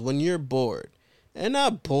question is, when you're bored, and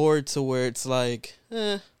not bored to where it's like,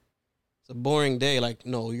 it's a boring day. Like,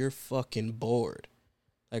 no, you're fucking bored.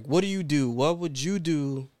 Like, what do you do? What would you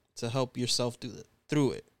do to help yourself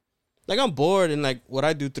through it? Like, I'm bored, and like what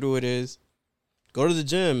I do through it is go to the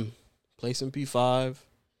gym, play some P5,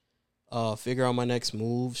 figure out my next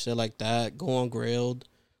move, shit like that. Go on Grailed,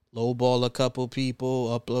 lowball a couple people,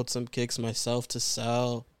 upload some kicks myself to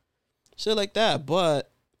sell, shit like that.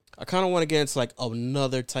 But I kind of want to get into like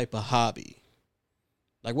another type of hobby.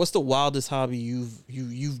 Like, what's the wildest hobby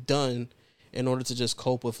you've done in order to just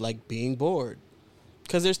cope with like being bored?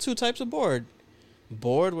 Because there's two types of bored.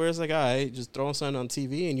 Bored where it's like, all right, just throwing something on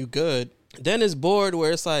TV and you good. Then it's bored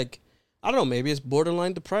where it's like, I don't know, maybe it's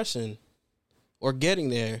borderline depression or getting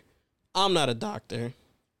there. I'm not a doctor.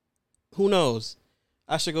 Who knows?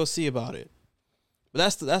 I should go see about it.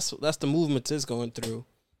 But that's the movement it's going through.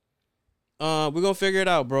 We're gonna figure it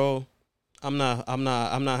out, bro. I'm not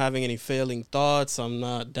having any failing thoughts. I'm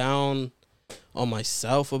not down on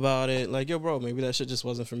myself about it. Like, yo, bro, maybe that shit just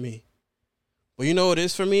wasn't for me. But you know what it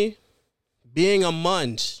is for me? Being a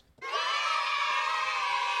munch.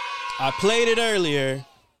 I played it earlier.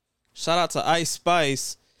 Shout out to Ice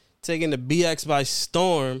Spice taking the BX by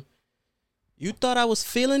storm. You thought I was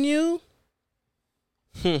feeling you?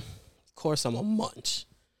 Of course I'm a munch.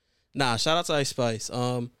 Nah, shout out to Ice Spice.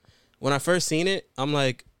 When I first seen it, I'm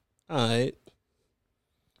like, all right.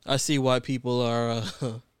 I see why people are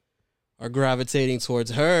gravitating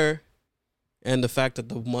towards her, and the fact that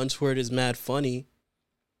the munch word is mad funny.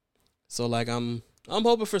 So like I'm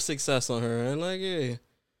hoping for success on her, and like, yeah.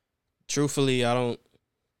 Truthfully, I don't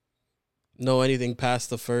know anything past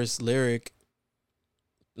the first lyric.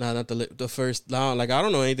 Nah, not the first line. Like, I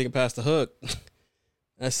don't know anything past the hook.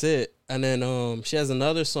 That's it. And then she has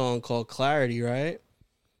another song called Clarity, right?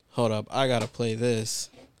 Hold up, I gotta play this.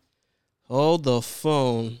 Hold the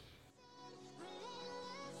phone.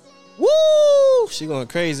 Woo! She going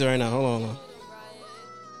crazy right now. Hold on.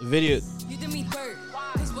 The video. You did me dirt.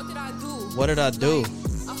 'Cause what did I do? What did I do?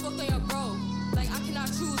 I fucked on your bro. Like, I cannot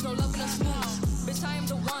choose. No love in a snooze. Bitch, I am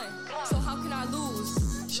the one. So how can I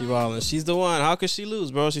lose? She wildin'. She's the one. How could she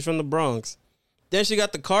lose, bro? She's from the Bronx. Then she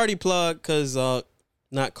got the Cardi plug, cause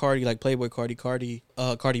not Cardi like Playboy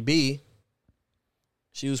Cardi B.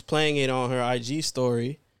 She was playing it on her IG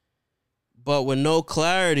story, but with no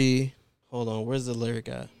clarity. Hold on, where's the lyric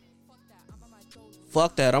at?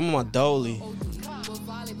 Fuck that, I'm on my dolly.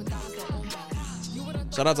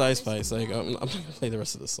 Shout out to Ice Spice. Like, I'm gonna play the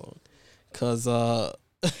rest of the song, cause the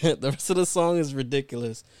rest of the song is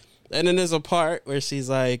ridiculous. And then there's a part where she's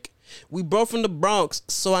like, "We both from the Bronx,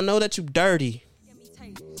 so I know that you dirty."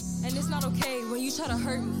 And it's not okay when you try to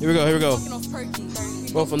hurt me. Here we go.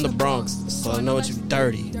 Both from the Bronx, so I know that you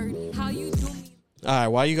dirty. How you do me? All right,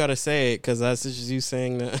 why you gotta say it? Cause that's just you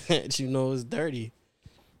saying that you know it's dirty.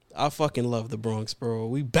 I fucking love the Bronx, bro.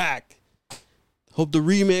 We back. Hope the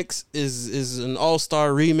remix is an all-star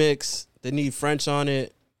remix. They need French on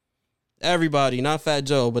it. Everybody, not Fat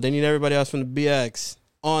Joe, but they need everybody else from the BX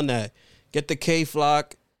on that. Get the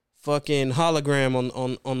K-Flock fucking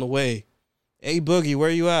hologram on the way. Hey, Boogie, where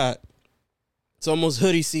you at? It's almost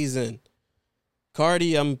hoodie season.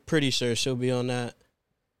 Cardi, I'm pretty sure she'll be on that.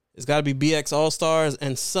 It's got to be BX All-Stars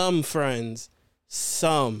and some friends.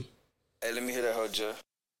 Some. Hey, let me hear that whole Jeff.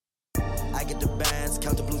 I get the bands,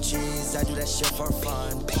 count the blue cheese, I do that shit for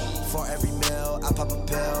fun. For every meal, I pop a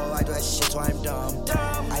pill, I do that shit till I'm dumb.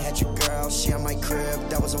 I had your girl, she on my crib,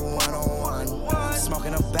 that was a one-on-one.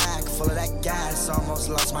 Smoking a bag full of that gas, almost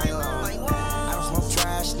lost my lung. I don't smoke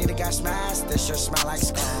trash, need a guy smashed, this shit smell like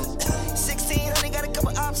skunk. 1600, got a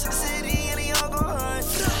couple ops in the city, and they all gon' hunt.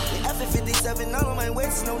 F-57 all on my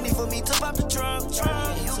waist, no need for me to pop the trunk.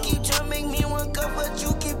 You keep trying to make me one cup, but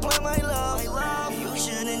you keep playing my love. You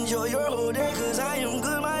should enjoy your whole day, cause I am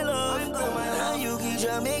good, my love. Now you keep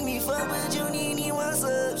trying to make me fuck, but you need me one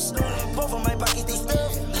subs. Both of my pockets, they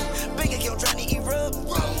stuff. Bank account trying to erupt.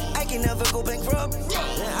 I can never go bankrupt.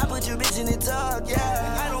 I put your bitch in the talk,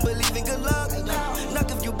 yeah. I don't believe in good luck. Knock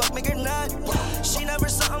if you buck, make her nut. She never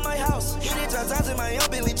saw in my house. Hit it 12 times in my own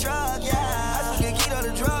Bentley truck, yeah. I just get keyed on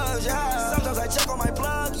the drugs, yeah. Sometimes I check on my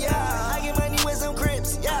plug, yeah. I get money with some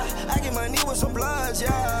crips, yeah. I get money with some bloods,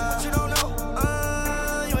 yeah. But you don't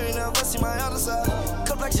know, you ain't never seen my other side.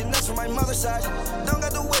 Complexion nuts from my mother's side. Don't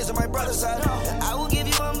got the ways of my brother's side. I will give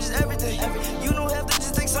you just everything. You don't have to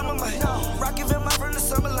just take some of mine. Rockin' from my from the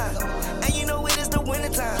summer line. And you know it is the winter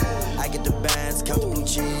time. I get the bands, count the blue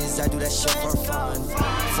cheese, I do that shit for fun.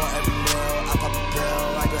 For every meal, I pop a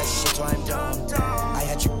pill, I do that shit till I'm dumb. I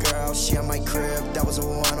had your girl, she on my crib, that was a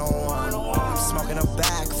one-on-one. I'm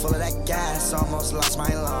gas, almost lost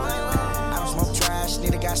my lung. I don't smoke trash,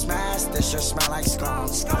 need a got smashed, this shit smell like skunk.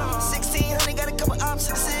 1600, got a couple ops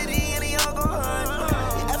in the city, and they all gon' hunt.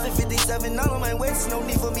 F57 all on my waist, no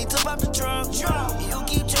need for me to pop the trunk. You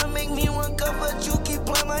keep trying to make me one cup, but you keep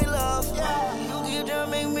playing my love. You keep trying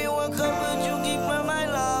to make me one cup, but you keep playing my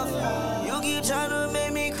love. You keep trying to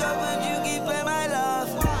make me cup, but you keep playing my love.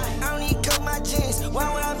 I don't need cut my jeans,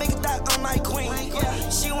 why would I make a thought on my queen?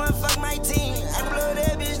 She wanna fuck my team, I can blow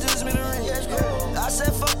that bitch, just me the ring. I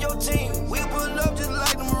said fuck your team, we pull up just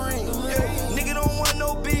like the Marine. Nigga don't want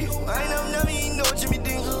no beef, I ain't never eat no Jimmy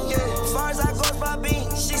Dean. As far as I go, by bean,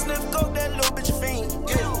 she sniff coke, that little bitch a fiend.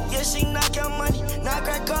 Yeah, she knock out money, not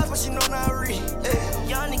crack cars, but she know not read.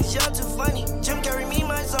 Y'all niggas, y'all too funny. Jim carry me,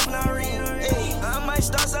 myself, not read. I might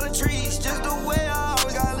start selling trees, just the way I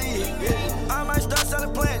always gotta leave. I might start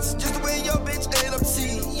selling plants, just the way your bitch ate up the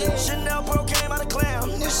seed. Chanel Pro came out of clown,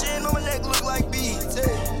 this shit on my neck look like beads.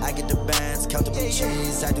 I get the bands, count the blue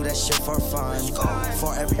cheese, I do that shit for fun.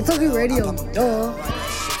 For every Talking radio, duh.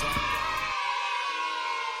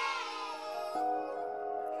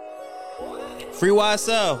 Free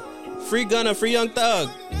YSL, free Gunna, free Young Thug.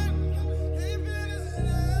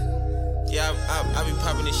 Yeah, I be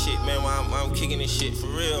popping this shit, man, while I'm kicking this shit for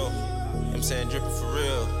real. You know what I'm saying? Dripping for real. You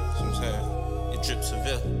know what I'm saying? It drips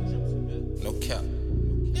severe. No cap.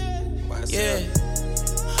 Yeah.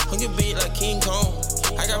 I get beat like King Kong.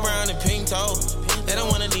 I got brown and pink toes. They don't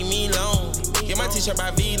wanna leave me alone. Get my t-shirt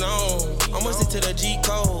by V-Long. Almost into the G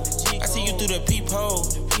code. I see you through the peephole.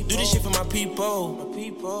 Do this shit for my people.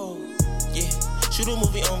 Yeah. Shoot a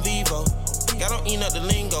movie on Vivo. Got on eating up the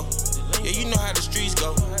lingo. Yeah, you know how the streets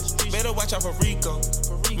go. Better watch out for Rico.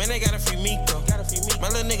 Man, they gotta free Miko. My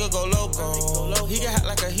little nigga go loco. He get hot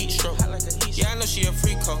like a heat stroke. Yeah, I know she a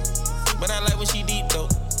freako, but I like when she deep though.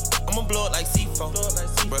 I'ma blow it like C4.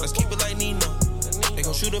 Brothers keep it like Nino. They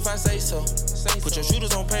gon' shoot if I say so. Put your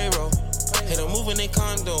shooters on payroll. Hit them moving in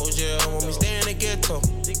condos, yeah. Want me stay in the ghetto.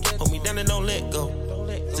 Hold me down and don't let go.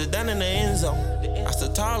 Sit down in the end zone. I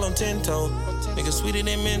stood tall on 10 toes. Niggas sweeter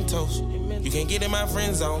than Mentos. You can't get in my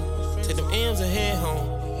friend zone. Take them M's and head home.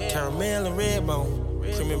 Caramel and red bone.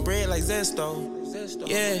 Cream and bread like Zesto.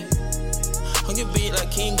 Yeah. I get beat like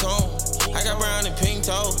King Kong. I got brown and pink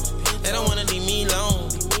toes. They don't wanna leave me alone.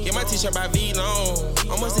 Get my t-shirt by V-Long.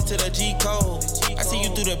 Almost into the G code. I see you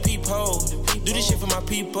through the peephole. Do this shit for my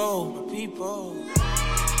people.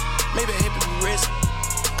 Maybe hip and wrist.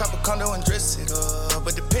 Cop a condo and dress it up.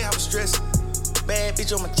 But the pen I was stressed. Bad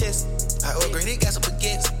bitch on my chest. I upgraded, got some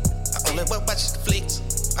baguettes. I only watch the flicks.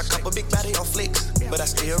 I cop a big body on flicks. But I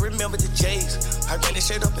still remember the J's. I ran this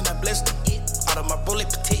shirt up and I blessed them. Out of my bullet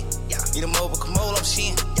petite. Need a mobile commode, I'm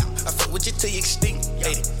shin. I fuck with you till you extinct.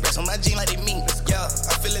 Lady, rest on my jean like they mean. Yeah,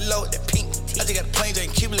 I feel it low with that pink. I just got a plain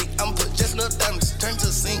Jane Cuban. I'ma put just enough diamonds, turn to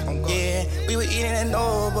a sink. Yeah, we were eating at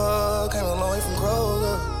Nova. Came a long way from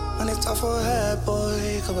Kroger. On this top for a hat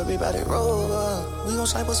boy. Couple big body roller. We gon'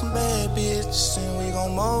 snipe with some bad bitches. And we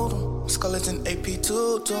gon' mold them. Skeleton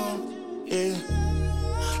AP2 to them. Yeah.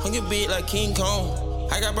 I get beat like King Kong.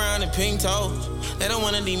 I got brown and pink toes. They don't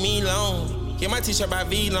wanna leave me alone. Get my t-shirt by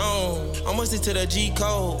V-Long. Almost into the G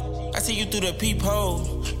code. I see you through the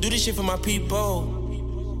peephole. Do this shit for my people.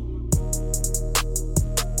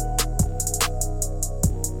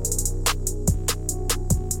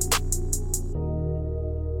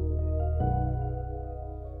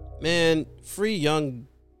 Man, free Young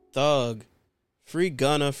Thug, free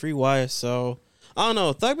Gunna, free YSL. I don't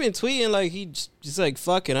know. Thug been tweeting like he just like,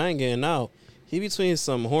 fuck it, I ain't getting out. He be tweeting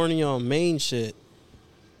some horny on main shit.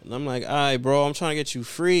 And I'm like, all right, bro, I'm trying to get you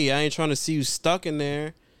free. I ain't trying to see you stuck in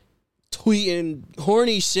there tweeting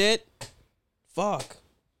horny shit. Fuck.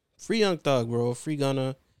 Free Young Thug, bro. Free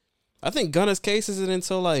Gunna. I think Gunna's case isn't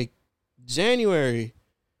until like January.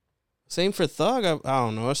 Same for Thug. I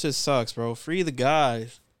don't know. That shit sucks, bro. Free the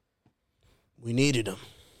guys. We needed them.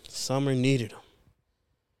 Summer needed them.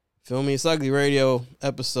 Feel me? It's Ugly Radio,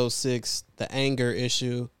 episode 6, the anger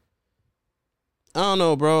issue. I don't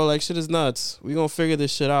know, bro. Like, shit is nuts. We gonna figure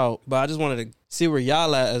this shit out. But I just wanted to see where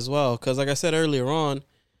y'all at as well. Because like I said earlier on,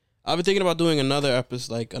 I've been thinking about doing another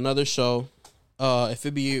episode, like another show. If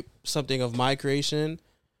it be something of my creation,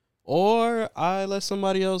 or I let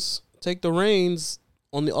somebody else take the reins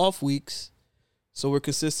on the off weeks, so we're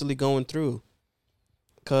consistently going through.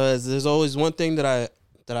 Because there's always one thing that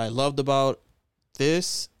I loved about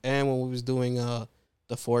this, and when we was doing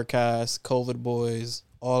the forecast, COVID boys,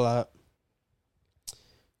 all that,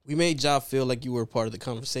 we made y'all feel like you were part of the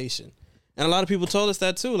conversation. And a lot of people told us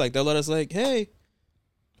that too. Like, they'll let us like, hey,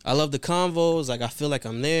 I love the convos. Like, I feel like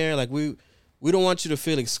I'm there. Like, we don't want you to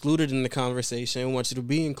feel excluded in the conversation. We want you to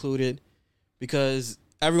be included, because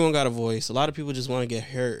everyone got a voice. A lot of people just want to get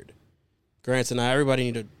heard. Granted, not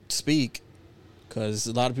everybody need to speak because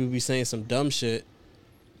a lot of people be saying some dumb shit.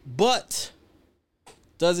 But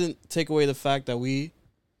doesn't take away the fact that we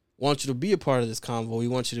want you to be a part of this convo. We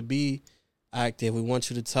want you to be active. We want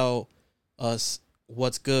you to tell us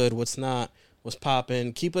what's good, what's not, what's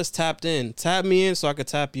popping. Keep us tapped in. Tap me in so I can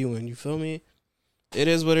tap you in. You feel me? It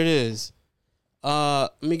is what it is.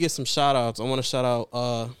 Let me get some shout outs. I want to shout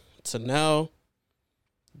out to Nell.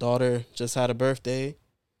 Daughter just had a birthday.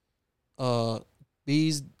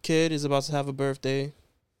 B's kid is about to have a birthday.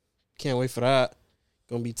 Can't wait for that.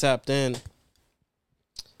 Gonna be tapped in.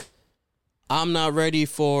 I'm not ready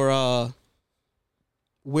for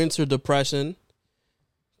winter depression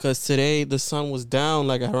because today the sun was down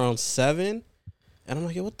like around 7. And I'm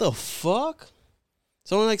like, yo, what the fuck?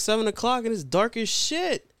 It's only like 7 o'clock and it's dark as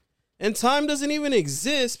shit. And time doesn't even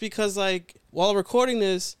exist because, like, while recording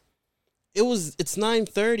this, it's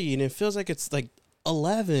 9:30 and it feels like it's like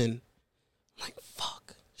 11. I'm like,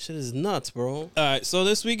 fuck. Shit is nuts, bro. All right, so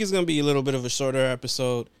this week is going to be a little bit of a shorter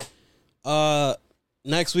episode.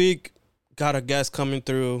 Next week, got a guest coming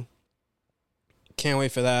through. Can't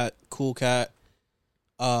wait for that. Cool cat.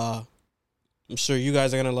 I'm sure you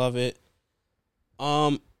guys are going to love it.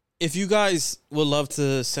 If you guys would love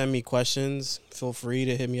to send me questions, feel free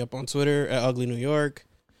to hit me up on Twitter at Ugly New York.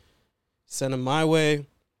 Send them my way.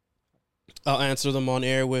 I'll answer them on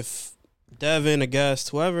air with Devin, a guest,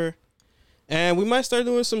 whoever. And we might start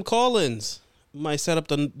doing some call-ins. Might set up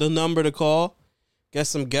the number to call. Get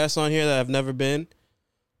some guests on here that have never been.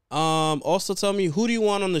 Also tell me, who do you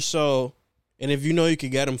want on the show? And if you know you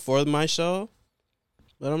could get them for my show,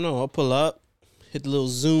 let them know. I'll pull up. Hit the little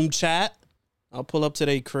Zoom chat. I'll pull up to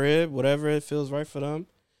their crib, whatever it feels right for them.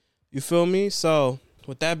 You feel me? So,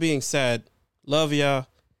 with that being said, love y'all.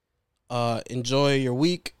 Enjoy your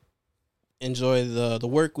week. Enjoy the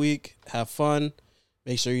work week. Have fun.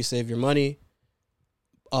 Make sure you save your money.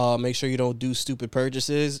 Make sure you don't do stupid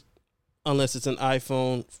purchases unless it's an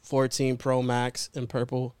iPhone 14 Pro Max in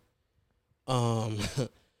purple.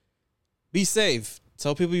 Be safe.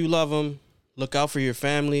 Tell people you love them. Look out for your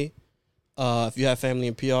family. If you have family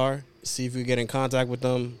in PR, see if you get in contact with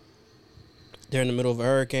them. They're in the middle of a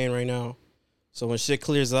hurricane right now. So when shit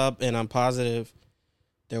clears up, and I'm positive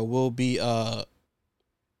there will be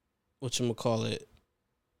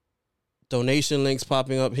donation links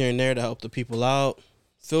popping up here and there to help the people out.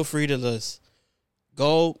 Feel free to just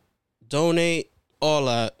go donate, all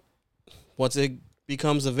that. Once it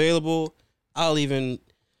becomes available, I'll even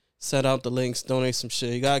set out the links, donate some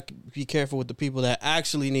shit. You gotta be careful with the people that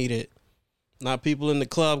actually need it. Not people in the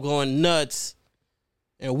club going nuts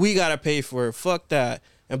and we gotta pay for it. Fuck that.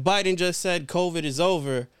 And Biden just said COVID is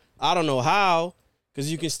over. I don't know how,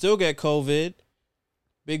 because you can still get COVID.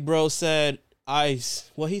 Big bro said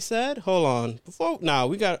what he said? Hold on. All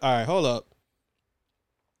right, hold up.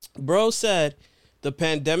 Bro said the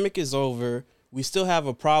pandemic is over. We still have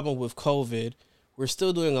a problem with COVID. We're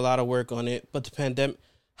still doing a lot of work on it, but the pandemic,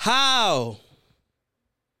 how?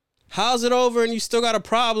 How's it over and you still got a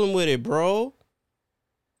problem with it, bro?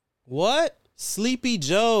 What? Sleepy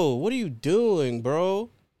Joe, what are you doing, bro?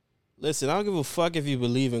 Listen, I don't give a fuck if you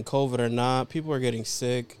believe in COVID or not. People are getting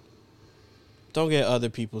sick. Don't get other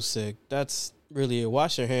people sick. That's really it.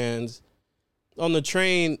 Wash your hands. On the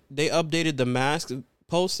train, they updated the mask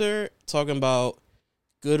poster talking about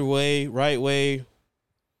good way, right way,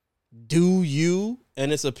 do you.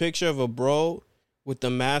 And it's a picture of a bro with the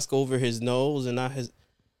mask over his nose and not his...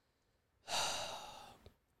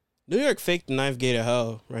 New York faked the ninth gate of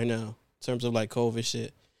hell right now in terms of like COVID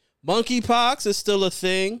shit. Monkeypox is still a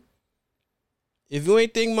thing. If you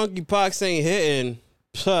ain't think monkeypox ain't hitting,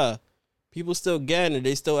 people still getting it.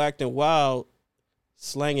 They still acting wild,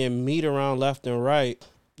 slanging meat around left and right.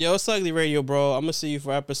 Yo, it's Ugly Radio, bro. I'm going to see you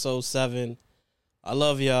for episode 7. I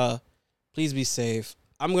love y'all. Please be safe.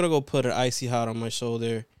 I'm going to go put an icy hot on my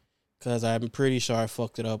shoulder because I'm pretty sure I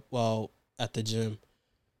fucked it up while at the gym.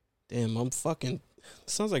 Damn, I'm fucking...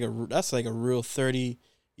 That's like a real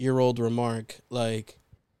 30-year-old remark. Like,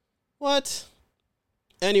 what?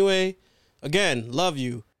 Anyway, again, love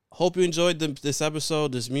you. Hope you enjoyed this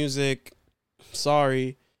episode, this music.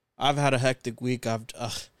 Sorry. I've had a hectic week.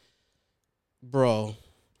 Bro.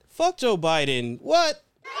 Fuck Joe Biden. What?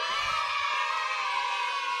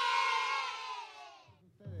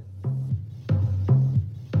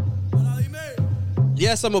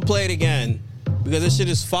 Yes, I'm gonna play it again. Because this shit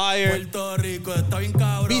is fire.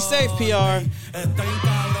 Be safe, PR.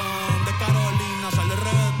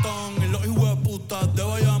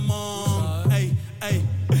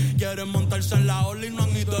 Quieren montarse en la ola y no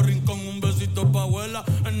han ido a rincón. Un besito pa' abuela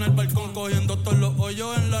en el balcón cogiendo todos los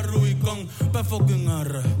hoyos fucking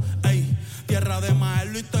R. Ey, tierra de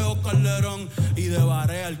Maelo y Teo Calderón. Y de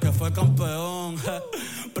Barea, el que fue campeón.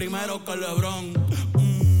 Primero que LeBron.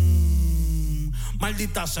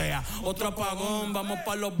 Maldita sea, otro apagón. Vamos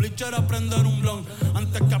pa' los bleachers a prender un blon.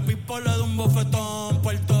 Antes que a Pipo le dé un bofetón.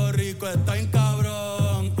 Puerto Rico está en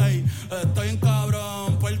cabrón. Ey, estoy en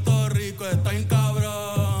cabrón. Puerto Rico está en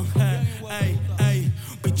cabrón. Ey,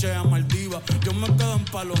 pichea Maldiva. Yo me quedo en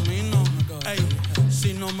Palomino. Ey,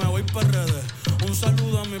 si no me voy pa' redes. Un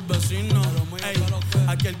saludo a mis vecinos. Ey,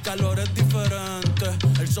 aquí el calor es diferente.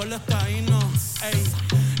 El sol está ahí, no. Ey,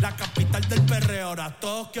 la capital del perreo. Ahora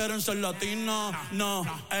todos quieren ser latinos. No,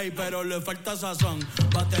 ey, pero le falta sazón.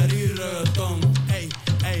 Batería y reggaetón. Ey,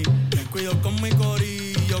 cuido con mi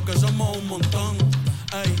corillo que somos un montón.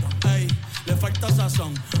 Ey, le falta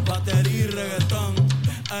sazón. Batería y reggaetón.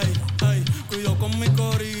 Ey, cuido con mi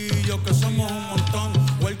corillo que somos un montón.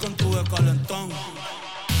 Welcome to the calentón.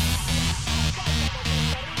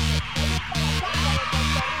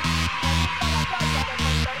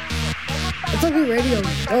 Talkie Radio.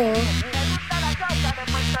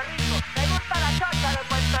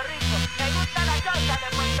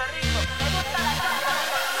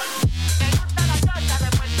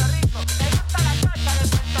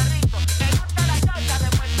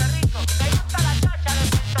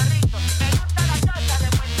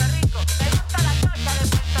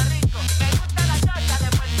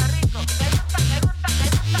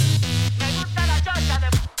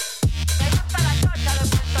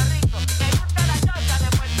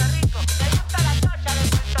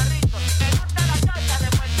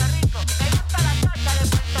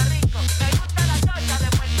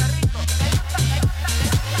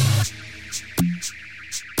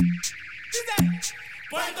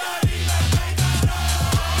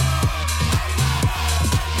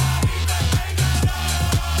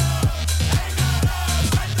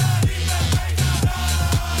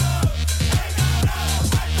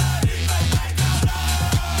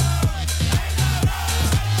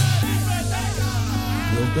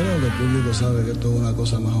 Creo que el público sabe que esto es una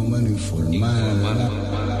cosa más o menos informal.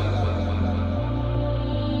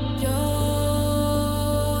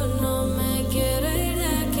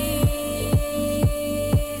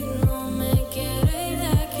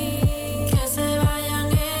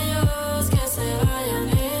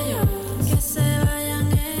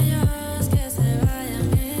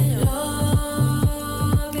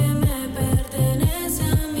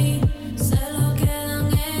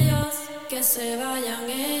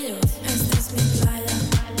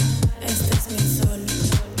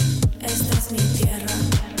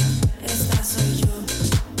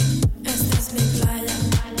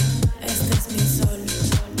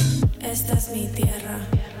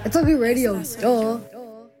 Talkie Radio.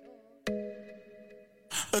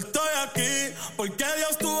 Estoy aquí porque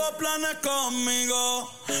Dios tuvo planes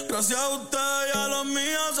conmigo. Gracias a usted y a los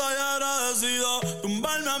míos soy agradecido.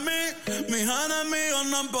 Tumbarme a mí, mis enemigos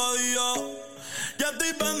no han podido. Ya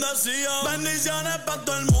estoy bendecido. Bendiciones para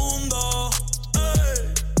todo el mundo.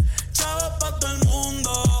 Ey, chavos para todo el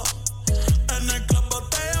mundo. En el club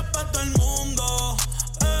botellas para todo el mundo.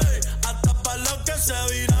 Ey, hasta para los que se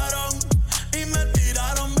viraron y me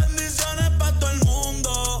tiraron. Bendiciones para todo el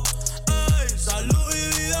mundo. Ey, salud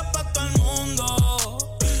y vida para todo el mundo.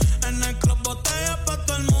 En el club botellas para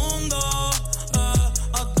todo el mundo.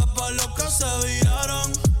 Hasta para los que se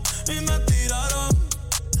viraron y me tiraron.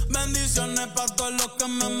 Bendiciones para todos los que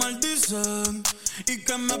me maldicen y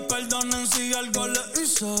que me perdonen si algo les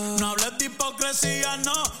hice. No hables de hipocresía,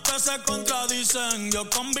 no, que se contradicen. Yo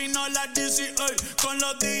combino la DCA con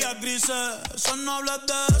los días grises. Eso no hables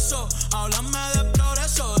de eso, háblame de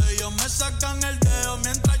progreso. Ellos me sacan el dedo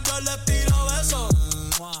mientras yo les tiro besos.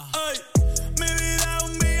 Ey, mi vida es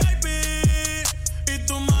un VIP y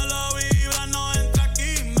tu mala vibra no entra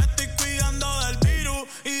aquí. Me estoy cuidando del virus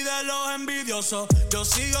y de los envidiosos. Yo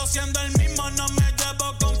sigo siendo el mismo, no me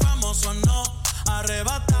llevo con famosos, no.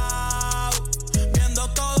 Arrebatado, viendo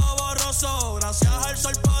todo borroso. Gracias al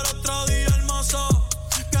sol por otro día hermoso.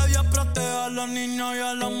 Que Dios proteja a los niños y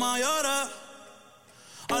a los mayores,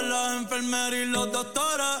 a las enfermeras y los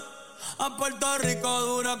doctores. A Puerto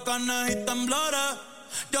Rico huracanes y temblores.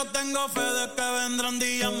 Yo tengo fe de que vendrán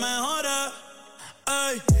días mejores.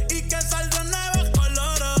 Ey, y que saldrán nuevos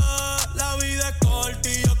colores. La vida es corta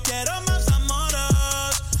y yo quiero más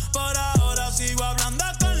amores. Por ahora sigo hablando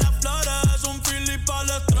con las flores. Un Philip al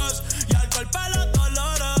estrés y alcohol para los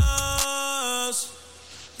dolores.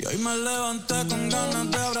 Y hoy me levanté con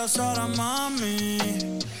ganas de abrazar a mami,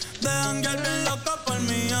 de janguear bien loco por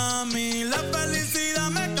Miami. La felicidad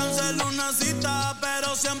me canceló una cita,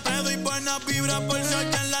 pero siempre doy buena vibra por si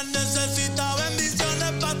alguien la necesita.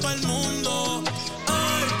 Bendiciones para todo el mundo.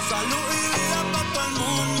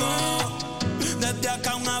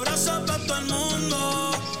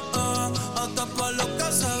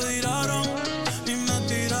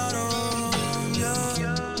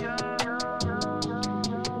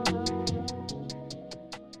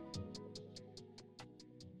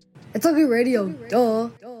 It's Ugly Radio, duh.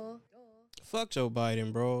 Fuck Joe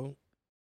Biden, bro.